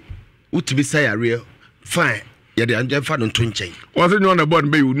wani utubi sayare fine ya de anje fa no to nchen was it on the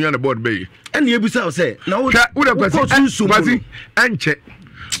board bay unu on the board bay ene ebusa wo say na wo kwasi anche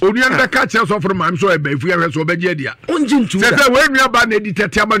onu an beka che so for mam so e ba ifu ya so beje dia onji ntu se we nua ba na di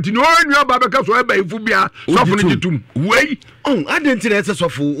tete amanti no nua ba beka so e ba ifu bia so for jitum wei adenti na se so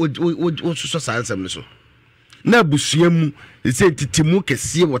for o so sansam so na busuamu se titimu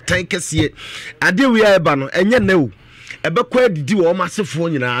kese wotan kese ade wi ya ba no enye na o ebekwa didi wo masefo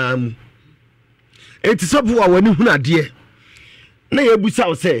nyina mu enti sopo wa wani hunu ade na ya busa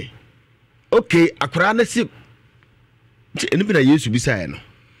wo say okay akora na si eni bi na Yesu bisa ya no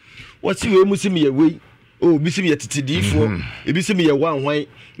wasi we musimi ye we o bisimi ye titidifo ebisimi ye wanhwan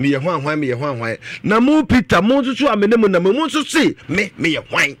me ye hwanhwan na mu Peter mu tutu amenemu na mu so se me ye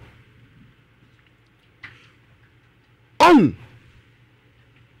hwan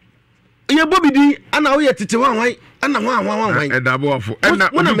ye bobidi ana wo ye tete wanhwan ana hwan edabo afo na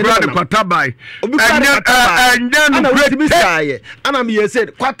obibra de kwata bai enya no krete ana me ye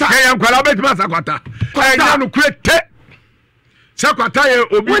said kwata ya nkwala betima sa kwata enya no krete sa kwata ye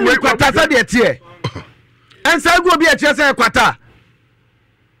obi we kwata sa de tie ensa go obi e tie sa kwata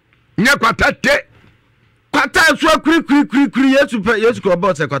nya kwata te kwata so kuri Yesu ko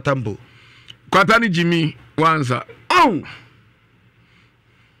bot sa kwata mbo kwata ni Jimmy wansa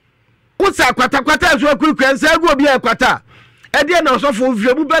usa kwata so kuri ensa go obi e kwata e de na Osofo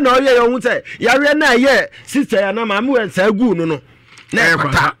viemu be na oye yo hu say yare na ye sister ya na ma mu ensa gu no na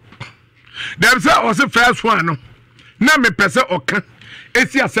kwata dem say o se first one no na me pese oka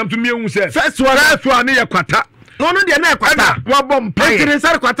esi asem to me hu say first one ye kwata no de na kwata wa bom pa e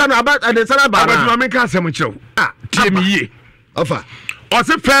sar kwata no aba de sar ba na me ka asem kirew tie me ye ofa o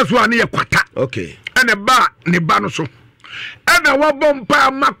se first one ye kwata okay ene ba ne ba no so ene wa bom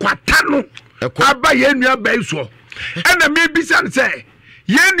pa ma kwata no aba ye nua ba iso ene me bisa say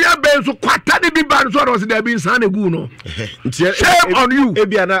ye nua ba iso kwata de bi ba no so do se da bi nsan egu no shame on you e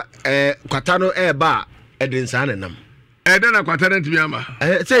bia na kwata no e ba e de nsan nam ede na kwata ntimi ama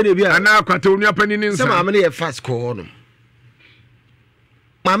say de bia ana kwata onua pani ni nsan se ma me ye fast ko no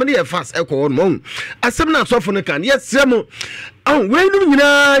Mamma ye fast echo on mon asem na Osofo no kan yesrem we num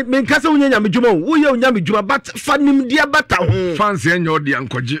nyina men kasa wonya nyamedwuma wo ye wonya medwuma but fanim dia bata ho fancy enyo dia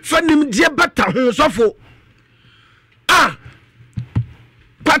nkoje fanim dia bata ho Osofo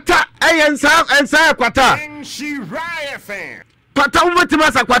kwata ensa kwata kwata wo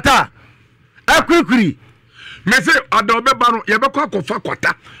betima sa kwata akurikuri mese adobe ba no ye bekwa kofa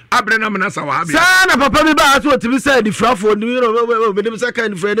kwata abre na mena sa wa abia sana papa mi ba so tibi say di frafo ni no me dem say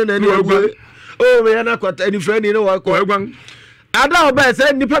kan friend na ni egwe o me na kwata ni friend ni no wa ko egwan ada oba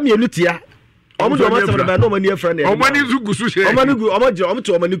say nipa me enutia omo do omo say ba no mani friend ni omo ni zugusu she omo ni gu omo je omo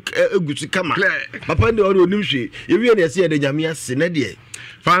to omo ni egusu kama papa ndi ori onim hwe ewie na ese de nyame ase na de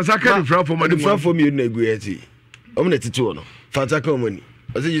fansa kan frafo mani frafo mi na egwe ati omo na titi no fansa kan omo ni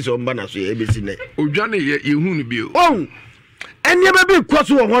ose ji so mba na so ye ebesi na odwane ye hu ni bi enye be bi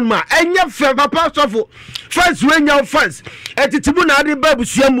kwaso wo hon ma enye fe papa Osofo fans we nya fans etitibu na ade ba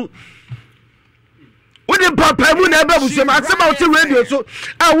busuamu wodi papa mu na ba busuamu asema o te radio so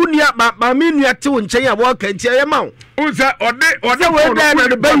a wunia ma me nua te wo nchen ya wo kan tie ye ma wo unsa ode we da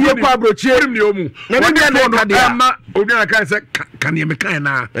na ba ye kwa brochie ni omu na ne na ka de ama odwana kan se kan ye me kan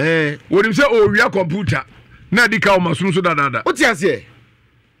na wodi se o wia computer na di ka o masunu so dada o ti ase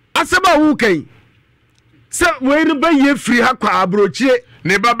asema wo kan se we ni ba ye free ha kwa abrochie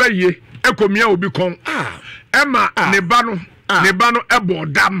ne ba ba ye ekomia obi kon ema ne ba no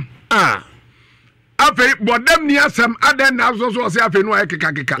ebodam afi bodam ni asem aden na so se afi no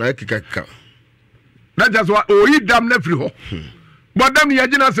ekeka na just wa oyi dam na free ho bodam ni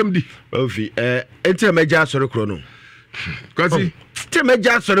yagina asem di ofi enti meja asore kro no kasi ti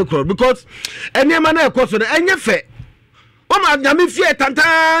meja asore kro because enema na ekoso no enye fe o ma nyame fie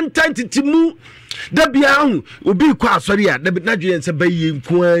tantan titimu da bia hu obi kwa asori a da na dwe nse bayi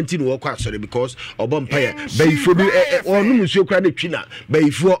nkuanti no kwa asori because obo mpaya bayifo bi onu musuo kra na twina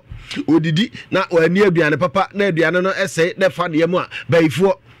bayifo odidi na ani aduane papa na aduane no ese na fa de mu a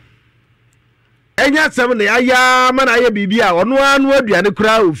bayifo enya sam na ya ma na ya bibia onu anu aduane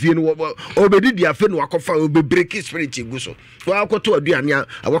kra ofie no obedidi afe no akofa obebreki spirit guso wa akoto aduane a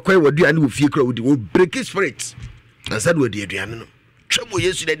awakwa aduane ofie kra odi obreki spirit ansa do aduane no twemo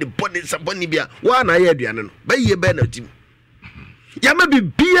Yesu de body saboni bia wa na ye aduane no baye be na tim ya ma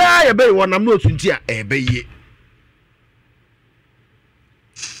bibia ya be wonam no osunti a baye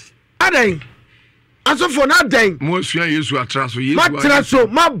adan asofo na dan mo sua Yesu atraso Yesu matraso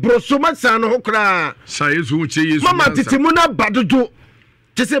mabroso masan ho kra sa Yesu ho che Yesu mama titimu na badodo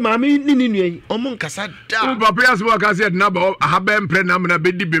tese maami ni nuyi omo nkasa da o papa ya so ka se na ba ha ba mpre na na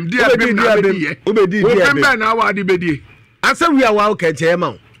bedi bem dia bem na bedi ye obedi dia bem o na wa di bedi asa wi awa o ka che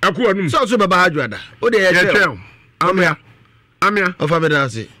ma ako anum so baba adwada o de ye che amia o fa me da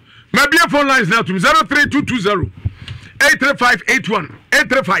se my dear phone lines now to 03220 83581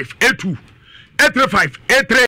 83582 83583